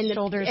down and the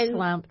shoulders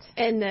slumped.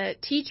 And the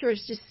teacher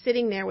is just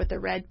sitting there with a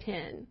red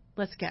pen.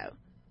 Let's go.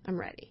 I'm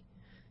ready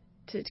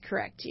to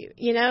correct you.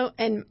 You know,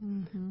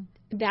 and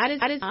that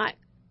is not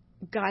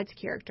God's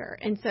character.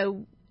 And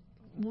so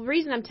the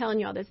reason I'm telling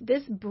you all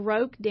this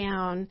broke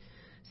down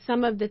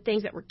some of the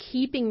things that were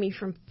keeping me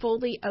from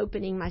fully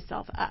opening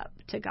myself up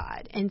to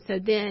God. And so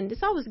then this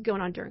all was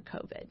going on during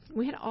COVID.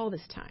 We had all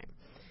this time.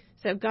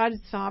 So God's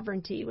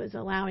sovereignty was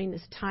allowing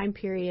this time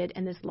period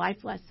and this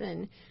life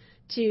lesson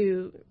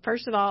to,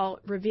 first of all,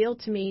 reveal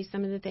to me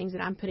some of the things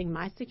that I'm putting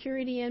my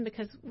security in,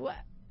 because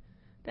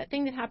that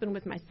thing that happened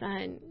with my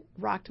son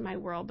rocked my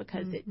world,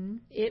 because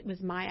it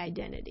was my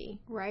identity.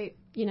 Right.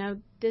 You know,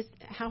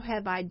 how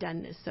have I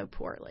done this so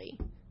poorly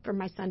for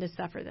my son to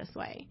suffer this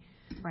way?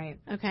 Right.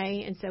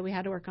 Okay. And so we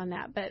had to work on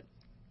that. But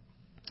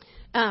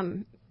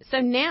so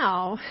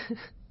now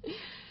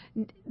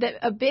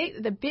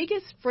the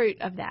biggest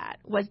fruit of that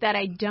was that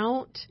I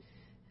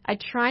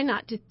try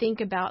not to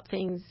think about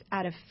things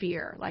out of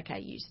fear like I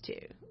used to.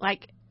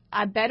 Like,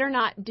 I better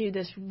not do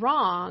this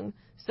wrong,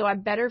 so I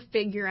better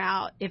figure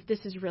out if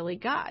this is really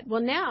God.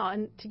 Well, now,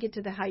 and to get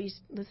to how you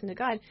listen to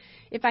God,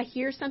 if I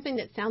hear something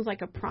that sounds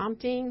like a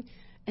prompting,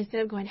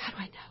 instead of going, how do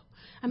I know?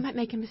 I might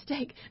make a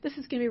mistake. This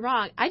is going to be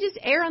wrong. I just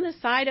err on the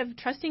side of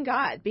trusting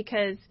God,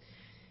 because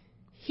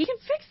He can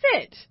fix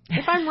it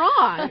if I'm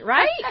wrong,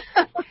 right?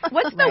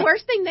 What's the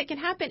worst thing that can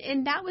happen?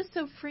 And that was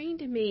so freeing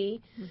to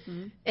me.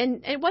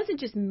 And it wasn't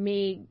just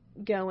me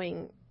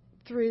going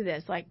through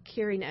this. Like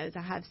Kerri knows,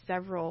 I have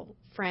several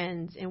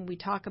friends, and we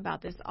talk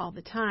about this all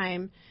the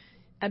time,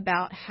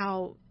 about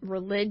how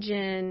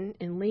religion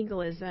and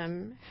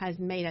legalism has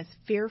made us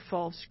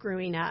fearful,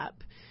 screwing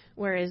up,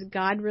 whereas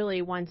God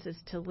really wants us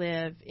to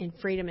live in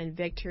freedom and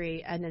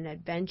victory and an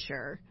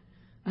adventure.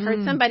 I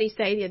heard somebody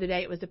say the other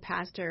day, it was a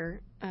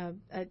pastor,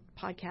 a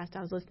podcast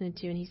I was listening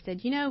to, and he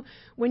said, you know,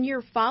 when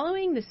you're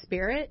following the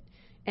Spirit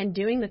and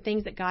doing the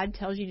things that God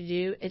tells you to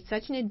do, it's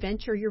such an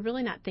adventure, you're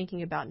really not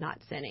thinking about not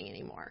sinning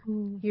anymore.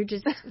 You're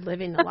just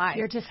living the life.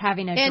 You're just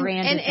having a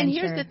grand adventure. And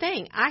here's the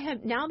thing.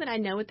 Now that I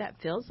know what that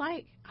feels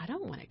like, I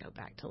don't want to go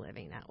back to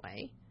living that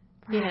way.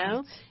 Right. You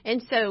know?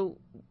 And so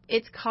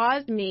it's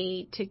caused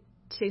me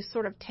to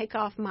sort of take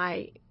off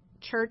my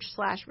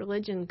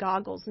church/religion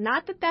goggles.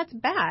 Not that that's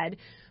bad,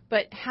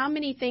 but how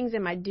many things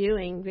am I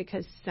doing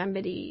because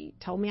somebody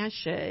told me I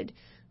should,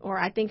 or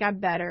I think I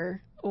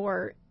better,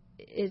 or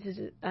is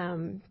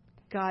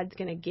God's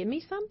going to give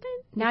me something?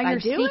 Now you're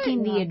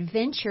seeking the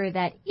adventure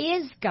that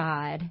is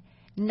God,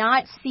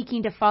 not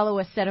seeking to follow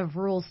a set of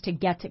rules to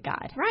get to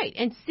God. Right,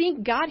 and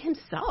seeing God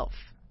Himself,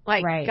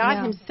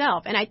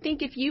 Himself. And I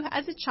think if you,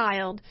 as a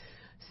child,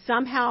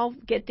 somehow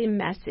get the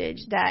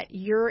message that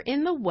you're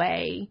in the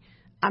way,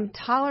 I'm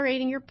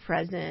tolerating your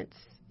presence.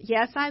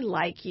 Yes, I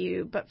like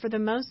you, but for the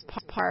most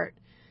part,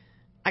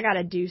 I got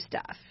to do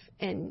stuff,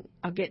 and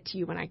I'll get to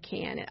you when I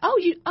can. And,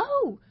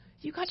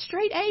 you got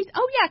straight A's?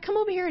 Oh, yeah, come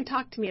over here and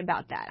talk to me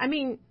about that. I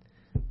mean,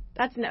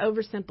 that's an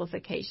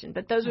oversimplification,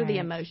 but those are the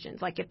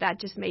emotions. Like, if that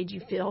just made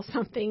you feel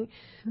something,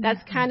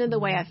 that's kind of the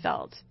way I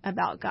felt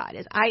about God,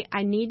 is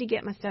I need to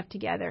get my stuff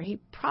together. He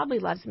probably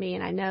loves me,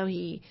 and I know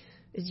He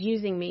is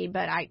using me,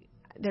 but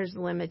there's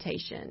a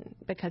limitation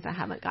because I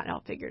haven't got it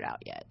all figured out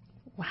yet.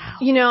 Wow.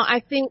 You know,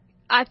 I think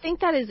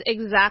that is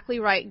exactly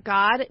right.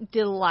 God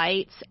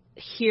delights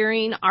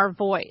hearing our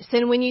voice.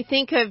 And when you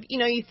think of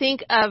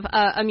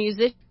a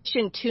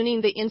musician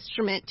tuning the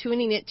instrument,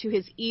 tuning it to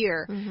his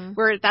ear,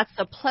 where that's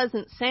a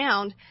pleasant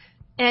sound.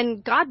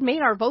 And God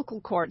made our vocal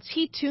cords.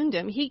 He tuned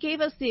them. He gave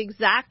us the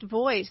exact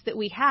voice that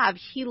we have.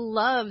 He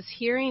loves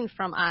hearing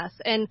from us.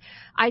 And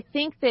I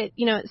think that,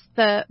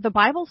 the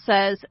Bible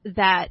says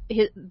that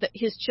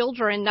his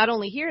children not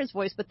only hear His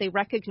voice, but they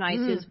recognize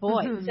His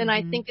voice. And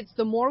I think it's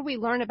the more we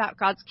learn about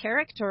God's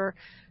character,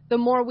 the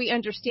more we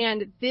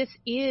understand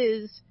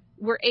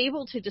we're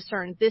able to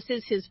discern this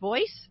is His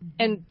voice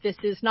and this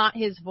is not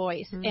His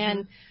voice.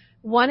 And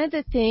one of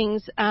the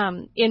things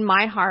in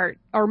my heart,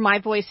 or my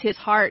voice, His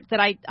heart, that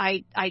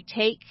I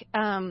take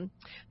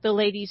the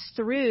ladies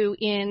through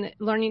in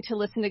learning to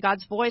listen to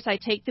God's voice, I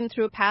take them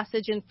through a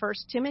passage in 1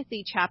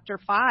 Timothy chapter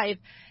 5,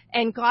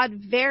 and God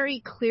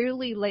very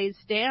clearly lays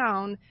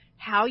down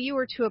how you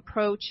are to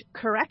approach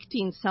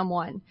correcting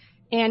someone.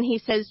 And He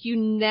says you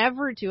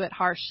never do it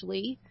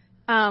harshly,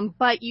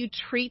 but you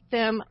treat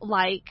them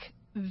like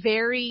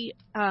very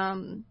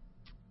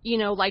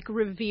like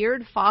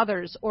revered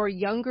fathers or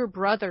younger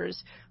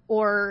brothers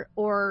or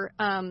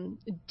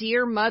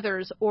dear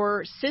mothers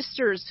or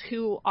sisters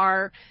who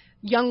are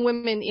young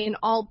women in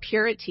all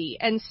purity.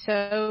 And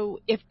so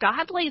if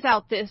God lays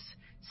out this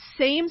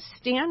same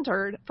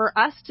standard for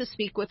us to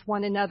speak with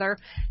one another,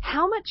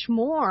 how much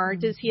more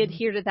does He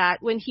adhere to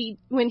that when he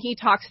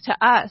talks to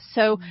us?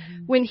 So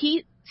when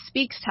He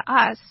speaks to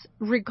us,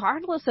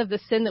 regardless of the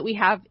sin that we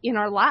have in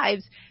our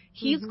lives,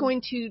 He is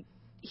going to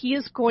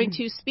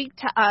speak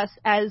to us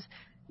as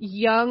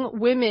young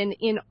women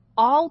in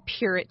all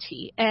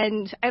purity.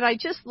 And I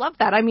just love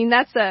that. I mean,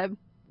 that's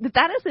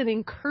that is an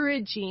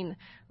encouraging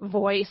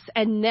voice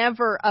and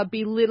never a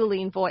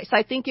belittling voice.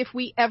 I think if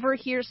we ever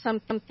hear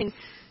something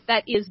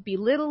that is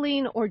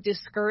belittling or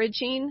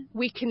discouraging,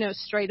 we can know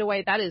straight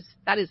away that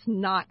is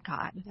not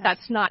God.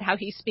 That's not how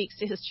he speaks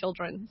to his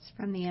children. It's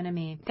from the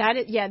enemy.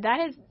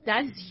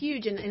 That's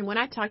huge. And when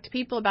I talk to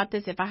people about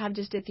this, if I have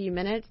just a few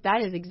minutes,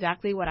 that is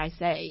exactly what I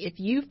say. If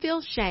you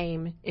feel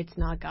shame, it's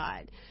not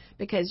God.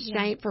 Because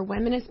shame, for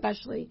women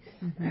especially,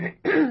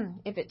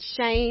 if it's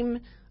shame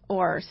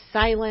or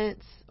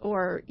silence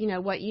or,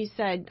 what you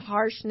said,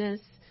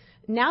 harshness,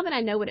 now that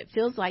I know what it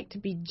feels like to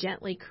be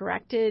gently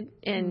corrected,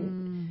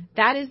 and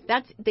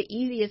that's the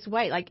easiest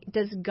way. Like,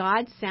 does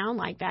God sound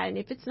like that? And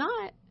if it's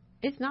not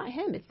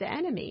him, it's the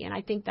enemy. And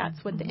I think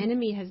that's what the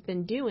enemy has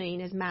been doing,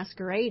 is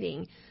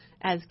masquerading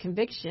as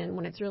conviction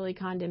when it's really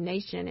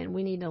condemnation, and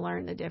we need to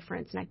learn the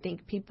difference. And I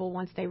think people,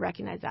 once they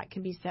recognize that,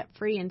 can be set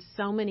free, and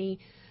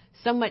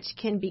so much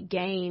can be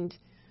gained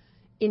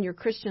in your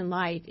Christian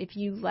life if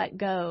you let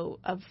go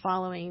of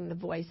following the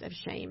voice of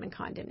shame and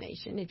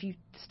condemnation. If you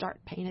start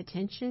paying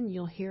attention,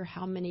 you'll hear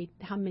how many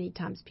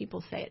times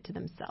people say it to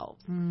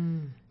themselves.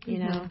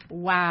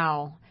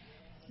 Wow.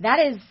 That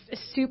is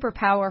super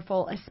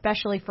powerful,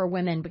 especially for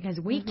women, because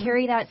we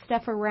carry that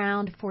stuff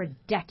around for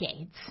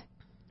decades.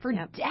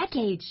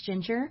 Decades,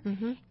 Ginger.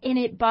 And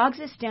it bogs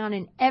us down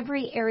in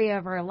every area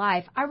of our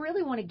life. I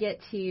really want to get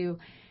to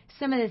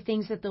some of the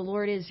things that the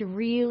Lord is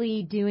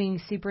really doing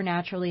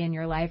supernaturally in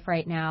your life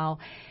right now.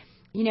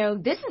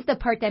 This is the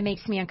part that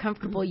makes me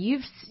uncomfortable.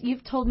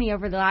 You've told me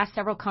over the last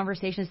several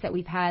conversations that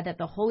we've had that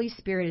the Holy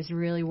Spirit is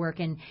really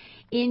working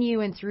in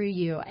you and through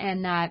you,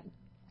 and that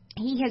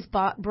he has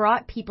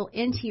brought people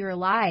into your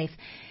life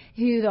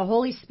who the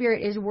Holy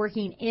Spirit is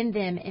working in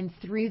them and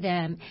through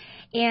them.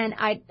 And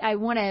I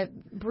want to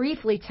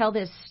briefly tell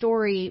this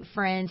story,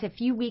 friends. A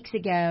few weeks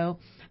ago,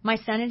 my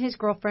son and his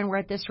girlfriend were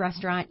at this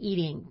restaurant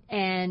eating,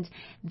 and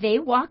they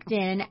walked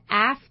in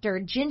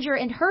after Ginger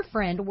and her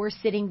friend were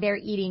sitting there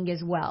eating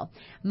as well.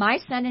 My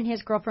son and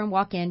his girlfriend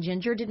walk in.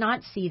 Ginger did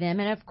not see them,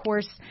 and of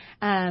course,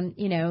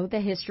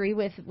 the history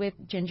with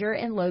Ginger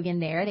and Logan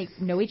there. They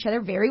know each other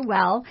very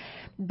well,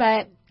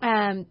 but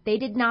they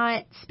did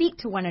not speak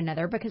to one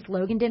another because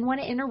Logan didn't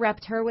want to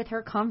interrupt her with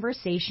her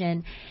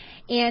conversation.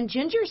 And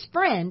Ginger's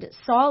friend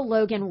saw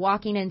Logan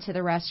walking into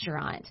the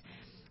restaurant.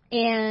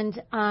 And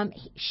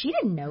she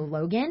didn't know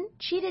Logan.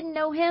 She didn't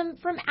know him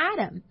from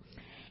Adam.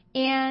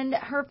 And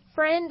her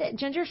friend,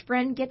 Ginger's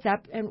friend, gets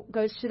up and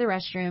goes to the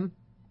restroom.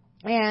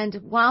 And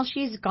while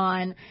she's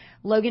gone,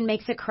 Logan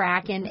makes a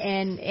crack,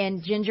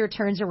 and Ginger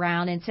turns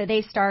around. And so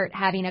they start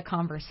having a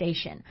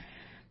conversation.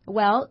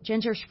 Well,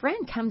 Ginger's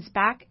friend comes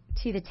back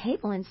to the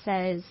table and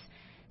says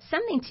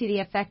something to the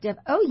effect of,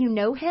 "Oh, you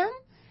know him?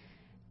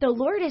 The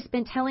Lord has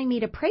been telling me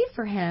to pray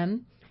for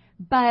him,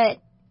 but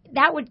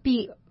that would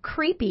be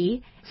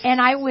creepy, and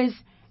I was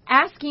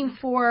asking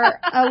for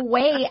a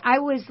way. I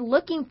was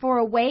looking for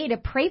a way to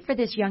pray for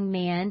this young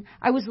man.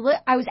 I was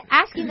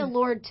asking the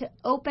Lord to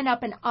open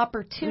up an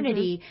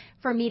opportunity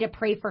for me to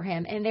pray for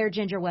him." And there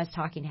Ginger was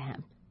talking to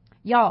him.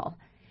 Y'all,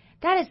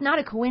 that is not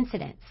a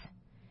coincidence.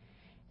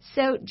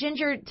 So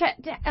Ginger,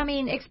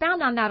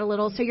 expound on that a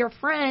little. So your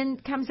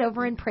friend comes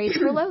over and prays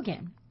for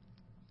Logan,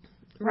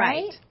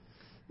 right?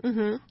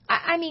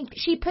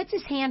 She puts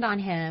his hand on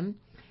him.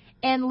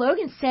 And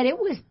Logan said it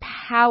was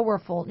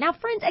powerful. Now,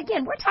 friends,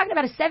 again, we're talking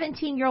about a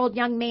 17-year-old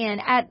young man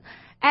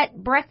at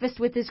breakfast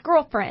with his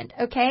girlfriend,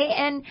 okay?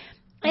 And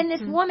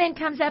this woman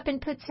comes up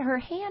and puts her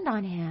hand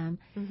on him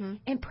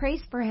and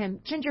prays for him.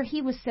 Ginger,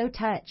 he was so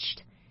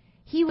touched.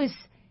 He was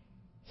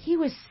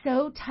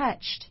so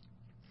touched.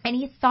 And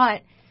he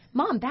thought,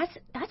 "Mom,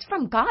 that's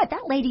from God.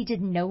 That lady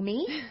didn't know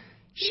me.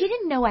 She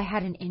didn't know I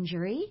had an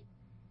injury."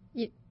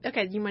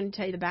 Okay, you want to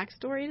tell you the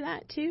backstory to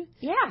that too?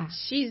 Yeah.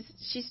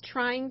 She's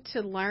trying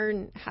to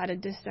learn how to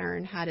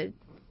discern, how to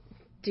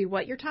do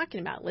what you're talking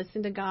about.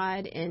 Listen to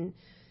God, and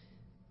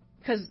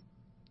because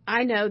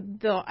I know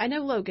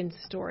Logan's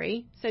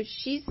story, so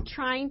she's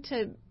trying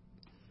to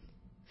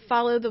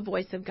follow the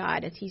voice of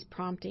God as he's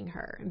prompting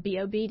her and be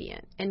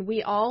obedient. And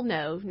we all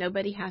know,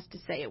 nobody has to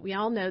say it, we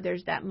all know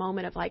there's that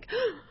moment of like,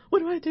 what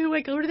do I do?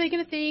 Like, what are they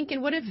going to think?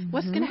 And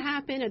what's going to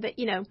happen? Or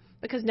that,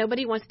 because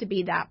nobody wants to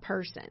be that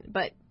person.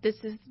 But this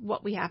is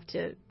what we have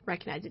to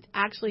recognize. It's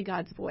actually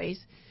God's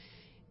voice.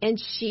 And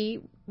she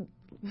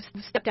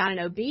stepped down in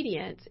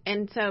obedience.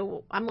 And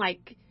so I'm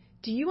like,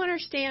 do you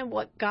understand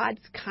what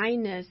God's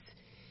kindness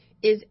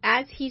is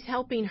as he's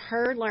helping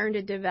her learn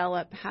to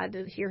develop how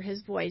to hear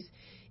his voice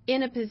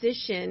in a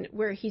position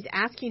where he's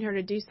asking her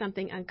to do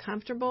something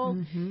uncomfortable.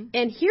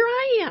 And here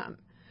I am,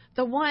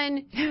 the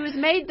one who has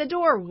made the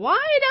door wide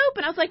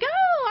open. I was like,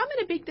 oh, I'm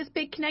going to make this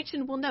big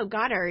connection. Well, no,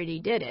 God already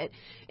did it.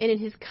 And in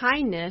his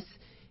kindness,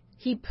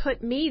 he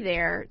put me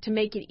there to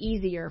make it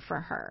easier for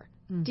her.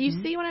 Do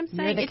you see what I'm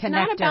saying? It's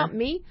not about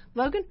me,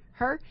 Logan,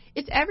 her.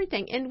 It's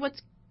everything. And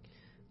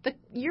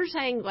you're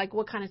saying, like,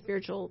 what kind of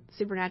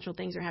supernatural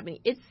things are happening.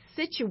 It's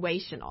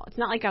situational. It's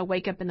not like I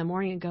wake up in the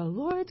morning and go,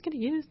 Lord's going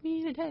to use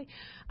me today.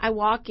 I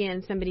walk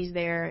in, somebody's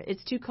there.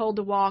 It's too cold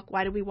to walk.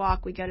 Why do we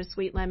walk? We go to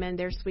Sweet Lemon.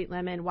 There's Sweet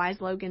Lemon. Why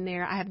is Logan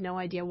there? I have no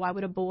idea. Why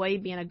would a boy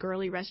be in a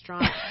girly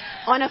restaurant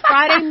on a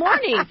Friday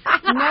morning?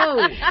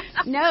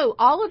 No.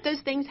 All of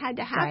those things had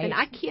to happen.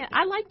 Right.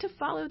 I like to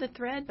follow the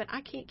thread, but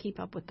I can't keep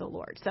up with the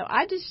Lord. So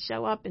I just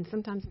show up, and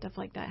sometimes stuff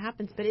like that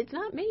happens, but it's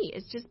not me.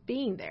 It's just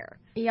being there.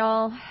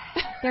 Y'all,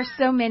 there's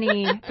so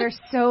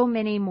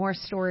many more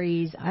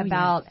stories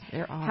about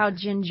how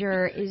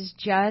Ginger is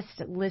just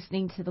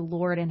listening to the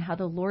Lord and how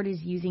the Lord is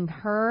using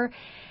her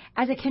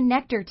as a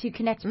connector to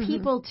connect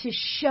people to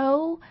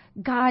show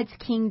God's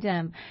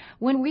kingdom.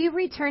 When we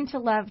return to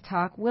Love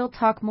Talk, we'll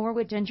talk more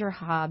with Ginger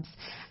Hobbs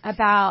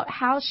about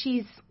how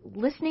she's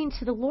listening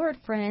to the Lord,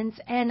 friends.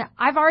 And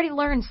I've already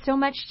learned so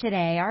much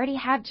today. I already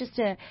have just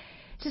a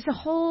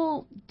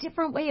whole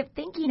different way of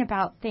thinking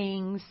about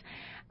things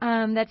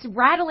that's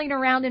rattling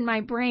around in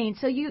my brain.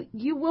 So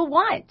you will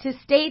want to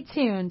stay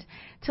tuned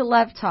to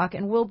Love Talk,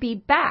 and we'll be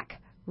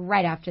back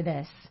right after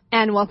this.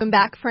 And welcome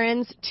back,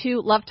 friends,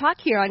 to Love Talk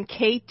here on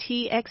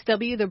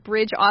KTXW, The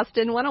Bridge,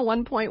 Austin,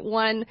 101.1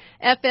 FM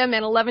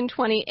and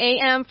 1120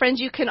 AM. Friends,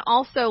 you can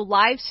also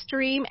live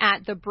stream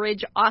at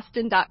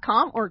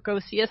thebridgeaustin.com or go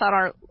see us at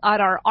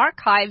our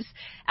archives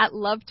at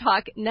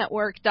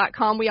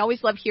lovetalknetwork.com. We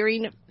always love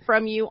hearing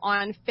from you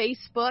on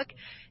Facebook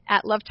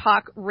at Love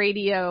Talk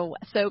Radio.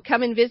 So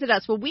come and visit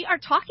us. Well, we are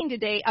talking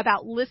today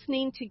about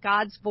listening to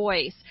God's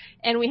voice,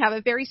 and we have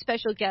a very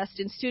special guest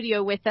in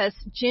studio with us,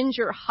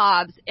 Ginger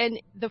Hobbs. And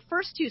the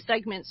first two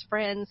segments,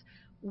 friends,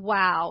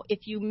 wow.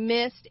 If you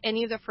missed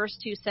any of the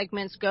first two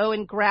segments, go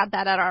and grab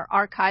that at our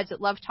archives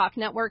at Love Talk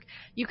Network.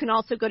 You can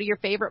also go to your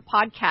favorite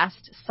podcast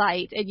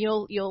site, and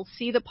you'll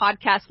see the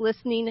podcast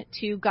Listening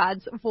to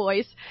God's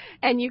Voice,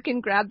 and you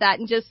can grab that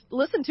and just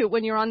listen to it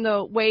when you're on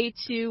the way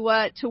to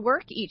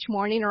work each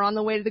morning or on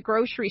the way to the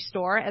grocery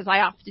store, as I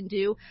often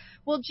do.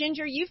 Well,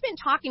 Ginger, you've been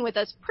talking with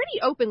us pretty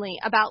openly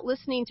about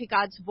listening to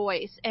God's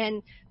voice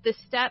and the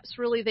steps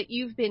really that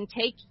you've been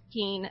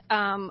taking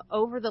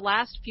over the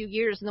last few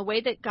years, and the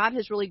way that God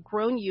has really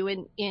grown you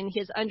in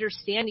his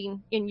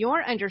understanding, in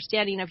your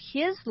understanding of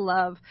his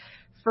love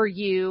for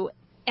you.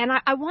 And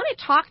I want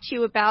to talk to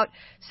you about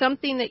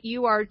something that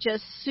you are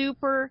just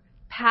super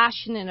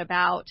passionate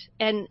about,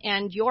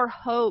 and your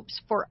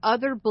hopes for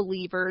other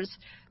believers,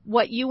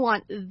 what you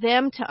want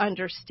them to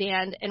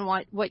understand and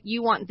what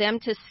you want them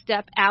to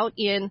step out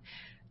in.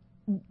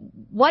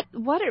 What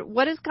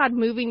is God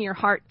moving your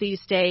heart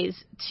these days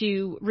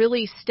to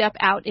really step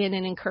out in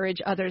and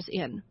encourage others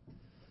in?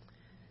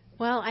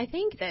 Well, I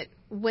think that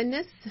when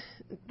this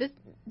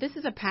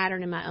is a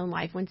pattern in my own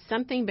life. When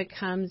something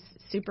becomes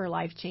super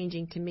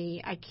life-changing to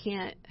me, I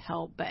can't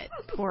help but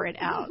pour it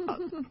out.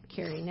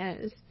 Kerri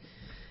knows.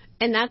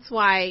 And that's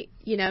why,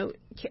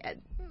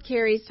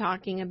 Kerri's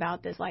talking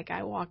about this, like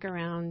I walk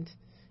around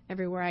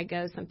everywhere I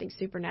go, something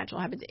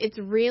supernatural happens. It's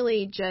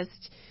really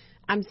just,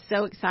 I'm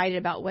so excited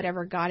about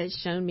whatever God has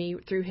shown me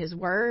through his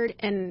word.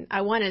 And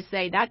I want to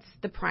say that's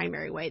the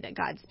primary way that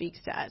God speaks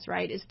to us,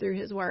 right, is through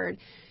his word.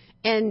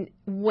 And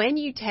when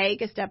you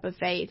take a step of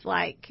faith,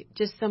 like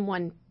just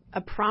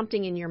a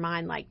prompting in your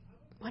mind, like,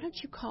 why don't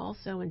you call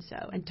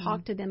so-and-so and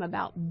talk to them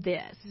about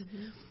this?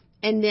 Mm-hmm.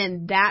 And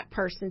then that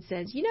person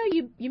says,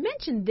 you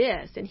mentioned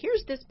this, and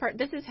here's this part.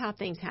 This is how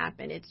things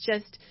happen. It's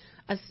just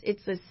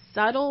it's a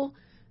subtle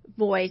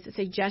voice, a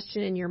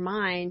suggestion in your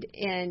mind.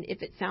 And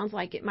if it sounds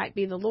like it might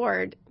be the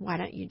Lord, why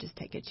don't you just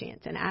take a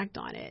chance and act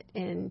on it?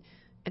 And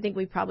I think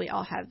we probably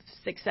all have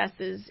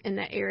successes in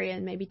that area,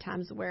 and maybe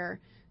times where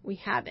we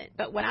haven't.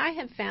 But what I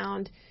have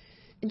found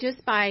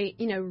just by,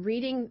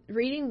 reading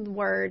the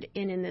word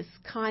and in this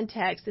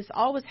context, this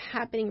all was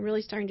happening,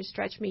 really starting to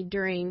stretch me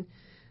during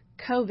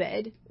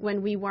COVID,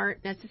 when we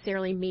weren't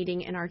necessarily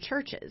meeting in our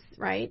churches,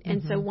 right? Mm-hmm.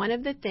 And so one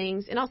of the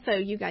things, and also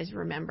you guys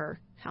remember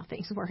how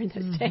things were in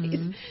those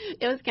days.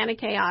 It was kind of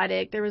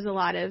chaotic. There was a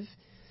lot of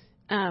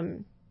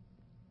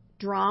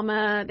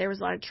drama. There was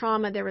a lot of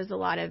trauma. There was a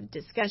lot of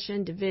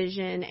discussion,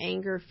 division,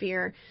 anger,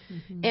 fear.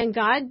 Mm-hmm. And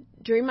God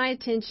drew my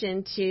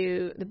attention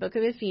to the book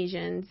of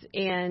Ephesians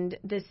and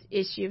this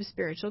issue of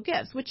spiritual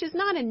gifts, which is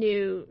not a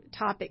new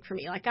topic for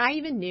me. Like, I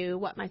even knew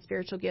what my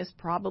spiritual gifts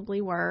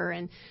probably were,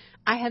 and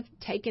I have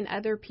taken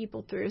other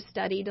people through a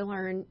study to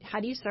learn,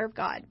 how do you serve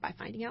God? By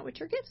finding out what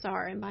your gifts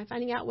are and by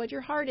finding out what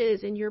your heart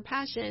is and your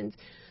passions.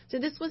 So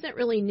this wasn't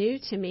really new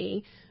to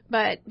me,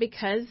 but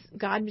because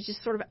God was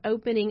just sort of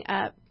opening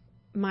up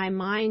my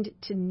mind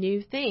to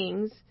new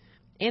things,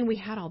 and we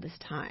had all this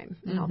time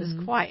and all this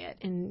quiet,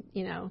 and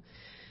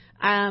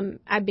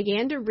I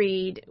began to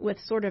read with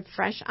sort of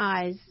fresh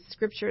eyes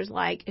scriptures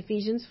like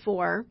Ephesians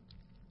 4,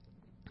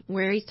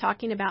 where he's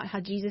talking about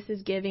how Jesus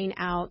is giving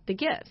out the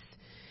gifts.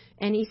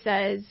 And he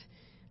says,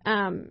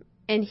 and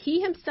he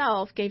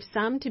himself gave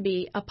some to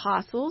be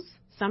apostles,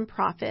 some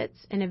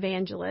prophets and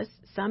evangelists,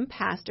 some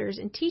pastors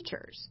and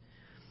teachers,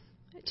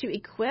 to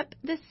equip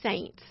the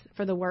saints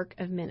for the work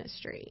of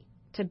ministry,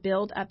 to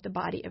build up the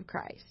body of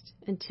Christ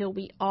until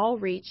we all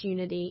reach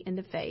unity in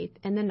the faith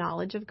and the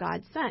knowledge of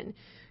God's Son,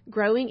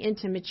 growing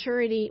into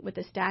maturity with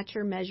a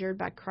stature measured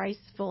by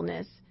Christ's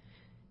fullness.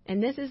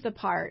 And this is the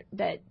part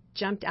that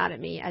jumped out at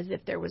me as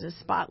if there was a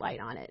spotlight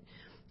on it.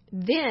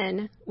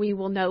 Then we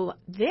will no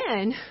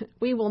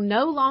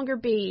longer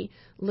be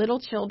little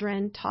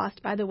children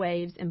tossed by the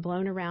waves and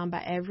blown around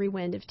by every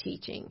wind of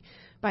teaching,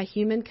 by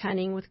human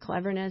cunning with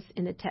cleverness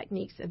in the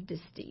techniques of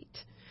deceit.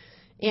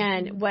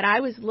 And what I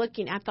was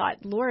looking, I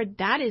thought, Lord,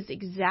 that is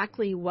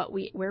exactly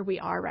where we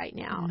are right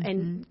now. Mm-hmm.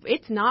 And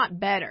it's not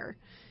better.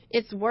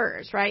 It's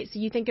worse, right? So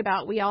you think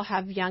about, we all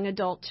have young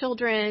adult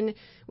children,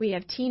 we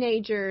have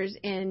teenagers,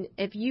 and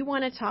if you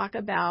want to talk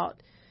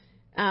about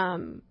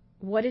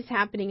what is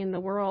happening in the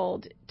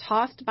world,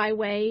 tossed by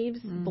waves,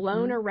 mm-hmm.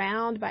 blown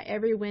around by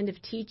every wind of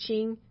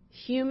teaching,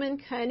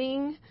 human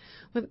cunning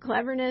with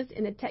cleverness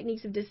in the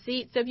techniques of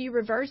deceit. So if you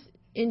reverse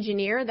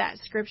engineer that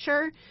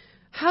scripture,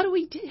 how do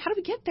we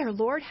get there,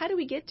 Lord? How do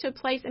we get to a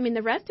place? I mean,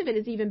 the rest of it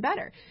is even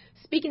better.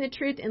 Speaking the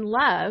truth in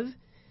love,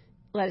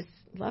 let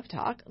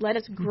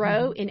us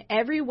grow mm-hmm. in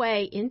every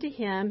way into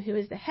Him who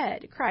is the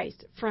head,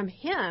 Christ. From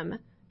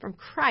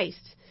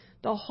Christ,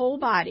 the whole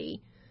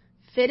body,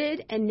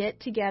 fitted and knit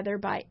together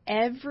by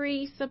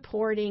every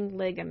supporting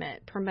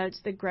ligament,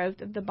 promotes the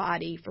growth of the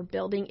body for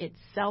building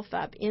itself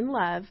up in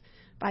love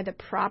by the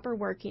proper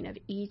working of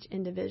each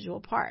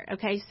individual part.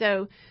 Okay,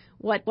 so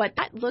what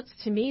that looks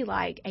to me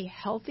like, a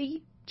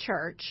healthy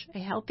church, a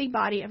healthy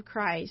body of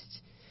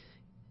Christ,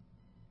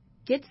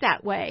 gets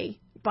that way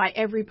by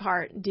every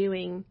part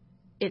doing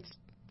its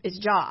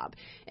job.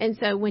 And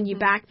so when you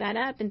back that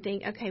up and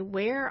think, okay,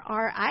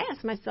 I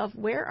ask myself,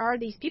 where are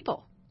these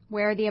people?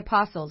 Where are the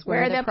apostles?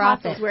 Where are the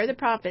prophets? Where are the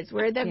prophets?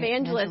 Where are the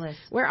evangelists?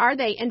 Where are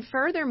they? And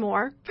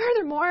furthermore,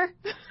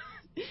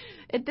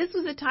 if this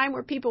was a time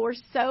where people were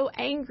so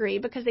angry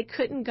because they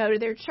couldn't go to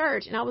their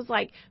church. And I was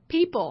like,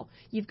 people,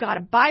 you've got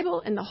a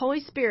Bible and the Holy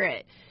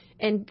Spirit.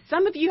 And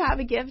some of you have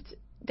a gift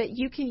that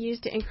you can use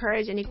to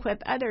encourage and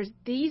equip others.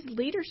 These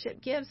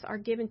leadership gifts are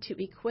given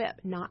to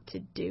equip, not to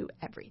do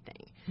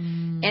everything.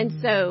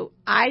 And so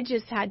I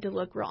just had to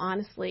look real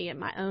honestly at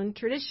my own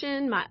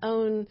tradition, my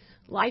own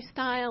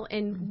lifestyle,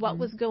 and what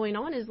was going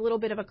on is a little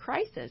bit of a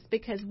crisis,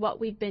 because what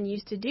we've been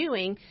used to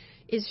doing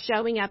is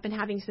showing up and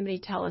having somebody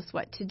tell us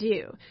what to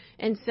do.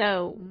 And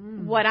so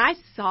what I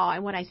saw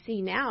and what I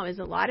see now is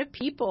a lot of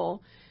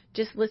people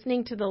just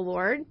listening to the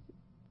Lord,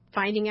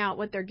 finding out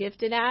what they're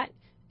gifted at,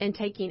 and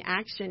taking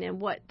action.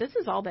 And this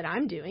is all that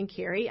I'm doing,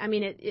 Kerri. I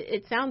mean,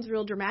 it sounds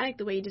real dramatic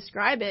the way you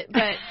describe it,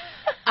 but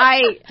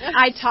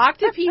I talk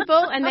to people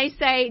and they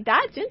say,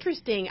 that's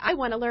interesting. I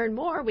want to learn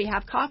more. We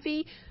have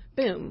coffee.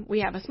 Boom.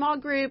 We have a small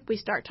group. We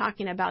start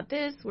talking about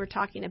this. We're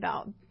talking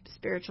about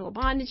spiritual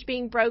bondage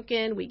being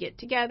broken. We get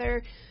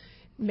together,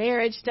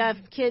 marriage stuff,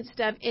 kids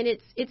stuff, and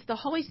it's the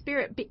Holy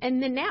Spirit.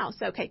 And then now,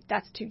 so okay,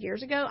 that's 2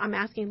 years ago. I'm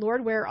asking,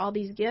 Lord, where are all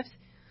these gifts?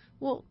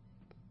 Well,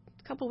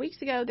 a couple weeks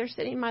ago, they're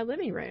sitting in my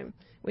living room.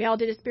 We all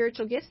did a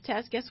spiritual gifts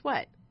test. Guess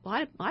what? A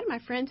lot of my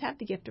friends have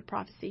the gift of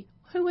prophecy.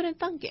 Who would have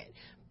thunk it?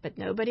 But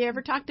nobody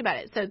ever talked about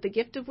it. So the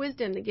gift of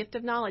wisdom, the gift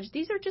of knowledge,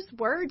 these are just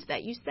words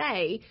that you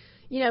say.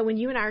 You know, when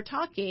you and I are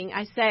talking,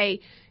 I say,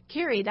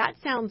 Kerri, that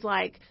sounds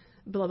like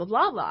blah, blah,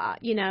 blah, blah,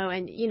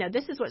 and,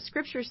 this is what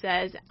Scripture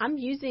says. I'm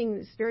using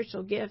the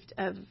spiritual gift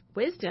of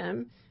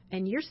wisdom,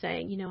 and you're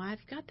saying,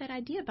 I've got that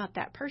idea about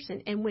that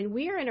person. And when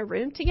we are in a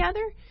room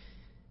together,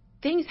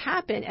 things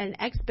happen at an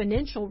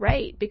exponential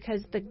rate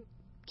because the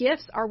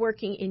gifts are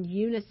working in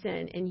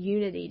unison and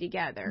unity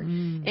together.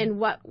 And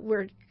what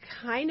we're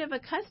kind of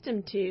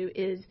accustomed to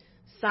is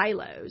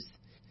silos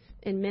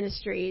in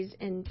ministries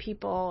and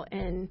people.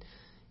 And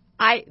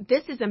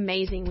this is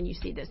amazing when you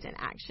see this in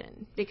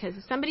action, because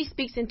if somebody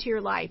speaks into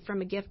your life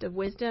from a gift of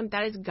wisdom,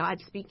 that is God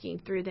speaking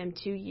through them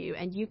to you.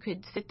 And you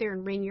could sit there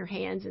and wring your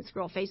hands and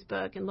scroll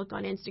Facebook and look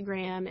on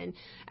Instagram and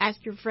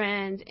ask your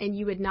friends, and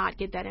you would not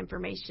get that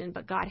information.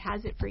 But God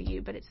has it for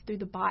you, but it's through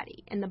the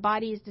body. And the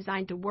body is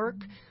designed to work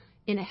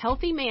in a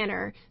healthy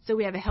manner, so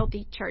we have a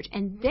healthy church.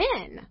 And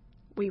then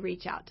we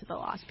reach out to the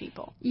lost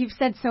people. You've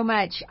said so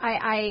much.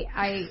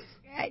 I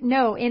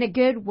know, in a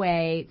good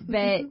way,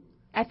 but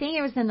I think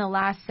it was in the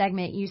last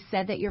segment you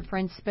said that your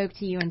friend spoke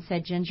to you and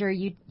said, Ginger,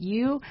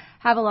 you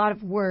have a lot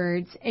of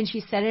words, and she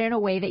said it in a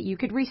way that you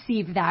could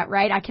receive that,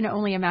 right? I can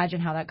only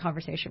imagine how that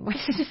conversation went.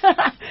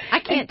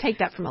 I can't take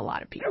that from a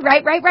lot of people.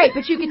 Right.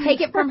 But you could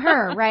take it from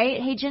her, right?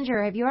 Hey,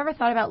 Ginger, have you ever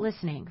thought about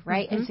listening,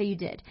 right? And so you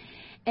did.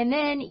 And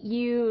then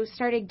you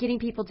started getting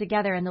people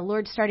together, and the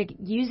Lord started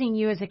using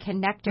you as a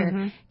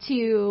connector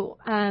to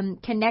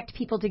connect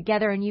people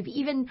together. And you've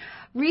even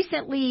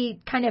recently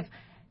kind of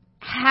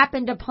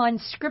happened upon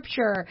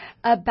Scripture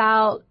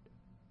about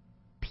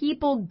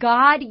people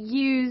God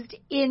used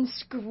in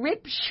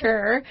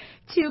Scripture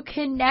to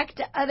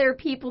connect other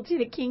people to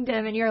the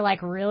kingdom. And you're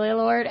like, really,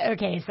 Lord?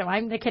 Okay, so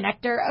I'm the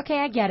connector. Okay,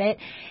 I get it.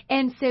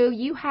 And so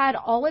you had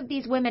all of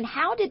these women.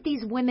 How did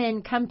these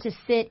women come to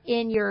sit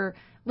in your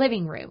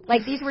living room?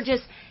 Like, these were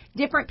just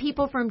different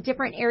people from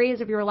different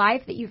areas of your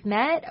life that you've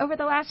met over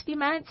the last few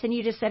months, and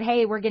you just said,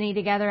 hey, we're getting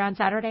together on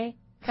Saturday.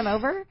 Come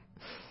over?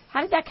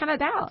 How did that come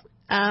about?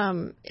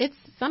 It's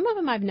some of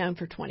them I've known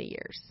for 20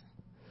 years.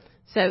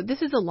 So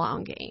this is a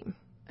long game.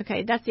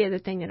 Okay, that's the other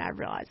thing that I've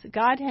realized.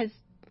 God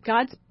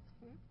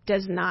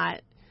does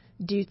not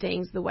do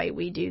things the way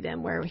we do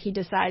them, where he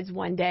decides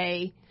one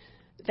day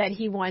that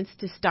he wants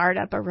to start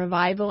up a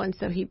revival, and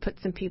so he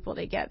puts some people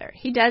together.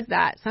 He does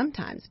that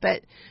sometimes,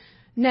 but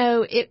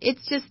no, it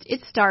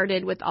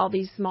started with all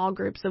these small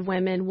groups of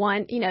women.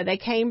 One, they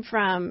came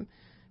from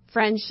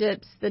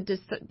friendships. I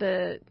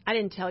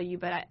didn't tell you,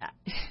 but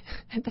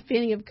at the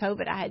beginning of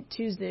COVID, I had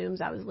 2 Zooms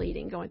I was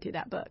leading, going through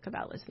that book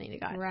about listening to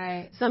God.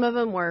 Right. Some of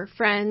them were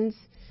friends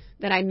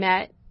that I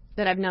met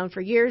that I've known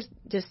for years,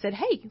 just said,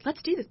 hey,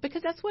 let's do this,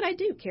 because that's what I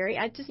do, Kerri.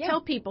 I just tell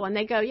people, and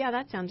they go, yeah,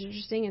 that sounds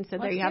interesting, and so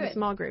there you have a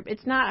small group.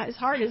 It's not as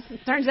hard as it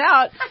turns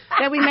out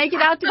that we make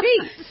it out to be.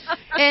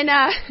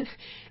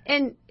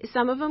 And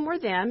some of them were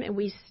them, and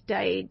we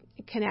stayed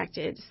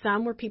connected.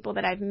 Some were people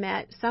that I've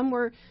met. Some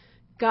were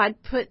God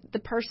put the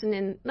person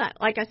in,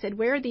 like I said,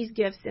 where are these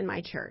gifts in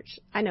my church?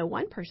 I know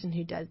one person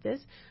who does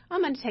this.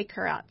 I'm going to take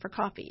her out for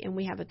coffee, and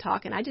we have a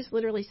talk, and I just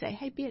literally say,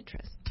 hey,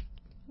 Beatrice.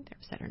 Never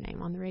said her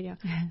name on the radio.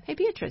 Hey,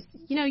 Beatrice,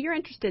 you're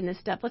interested in this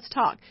stuff. Let's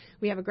talk.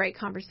 We have a great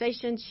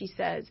conversation. She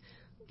says,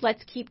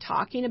 let's keep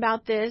talking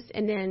about this.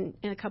 And then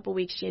in a couple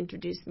weeks, she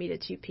introduced me to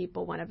 2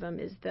 people. One of them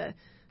is the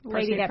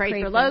lady that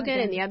prayed for Logan,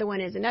 and the other one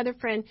is another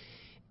friend.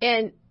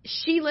 And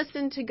she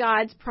listened to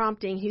God's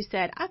prompting, who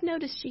said, I've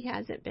noticed she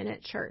hasn't been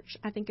at church.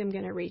 I think I'm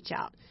going to reach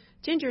out.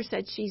 Ginger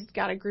said she's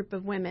got a group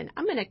of women.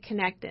 I'm going to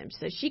connect them.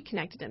 So she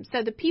connected them.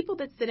 So the people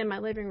that sit in my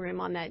living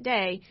room on that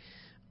day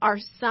are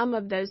some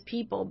of those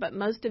people, but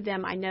most of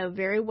them I know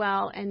very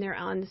well, and they're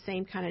on the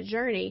same kind of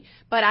journey.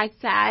 But I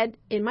sat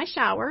in my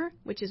shower,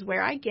 which is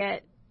where I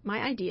get my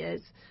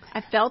ideas. I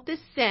felt this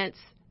sense.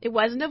 It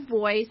wasn't a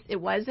voice. It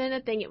wasn't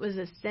a thing. It was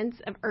a sense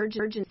of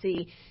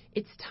urgency.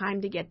 It's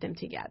time to get them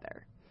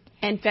together.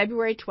 And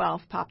February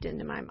 12th popped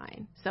into my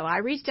mind. So I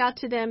reached out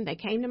to them. They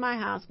came to my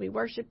house. We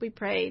worshiped. We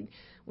prayed.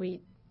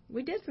 We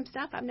did some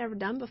stuff I've never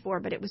done before,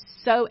 but it was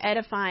so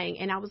edifying.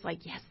 And I was like,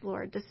 yes,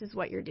 Lord, this is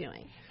what you're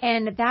doing.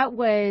 And that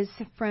was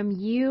from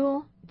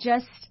you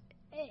just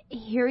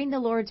hearing the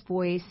Lord's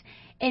voice.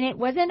 And it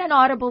wasn't an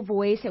audible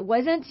voice. It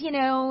wasn't,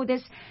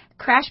 this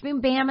crash, boom,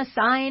 bam, a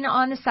sign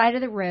on the side of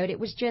the road. It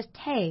was just,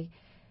 hey,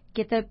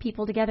 get the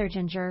people together,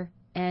 Ginger.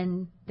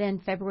 And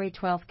then February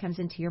 12th comes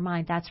into your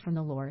mind. That's from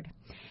the Lord,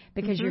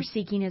 because you're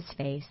seeking his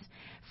face.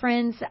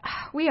 Friends,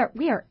 we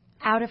are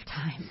out of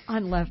time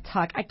on Love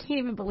Talk. I can't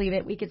even believe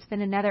it. We could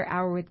spend another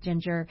hour with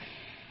Ginger.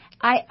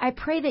 I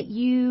pray that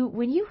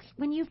when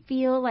you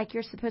feel like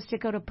you're supposed to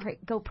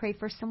go pray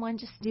for someone,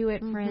 just do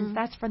it, friends.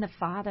 That's from the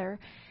Father.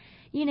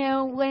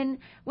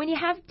 When you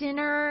have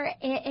dinner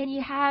and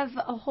you have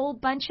a whole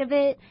bunch of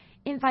it,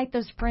 invite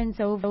those friends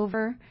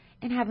over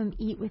and have them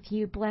eat with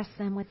you. Bless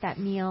them with that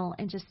meal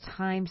and just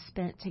time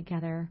spent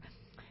together.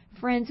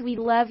 Friends, we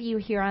love you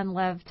here on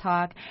Love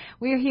Talk.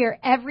 We're here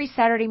every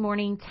Saturday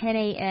morning, 10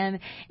 a.m.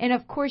 And,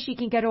 of course, you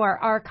can go to our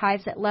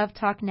archives at Love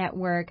Talk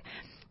Network.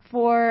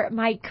 For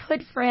my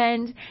good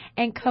friend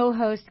and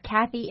co-host,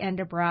 Cathy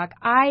Endebrock,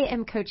 I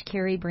am Coach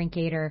Kerri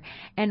Brinkoeter,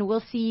 and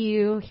we'll see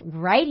you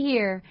right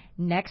here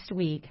next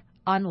week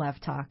on Love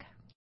Talk.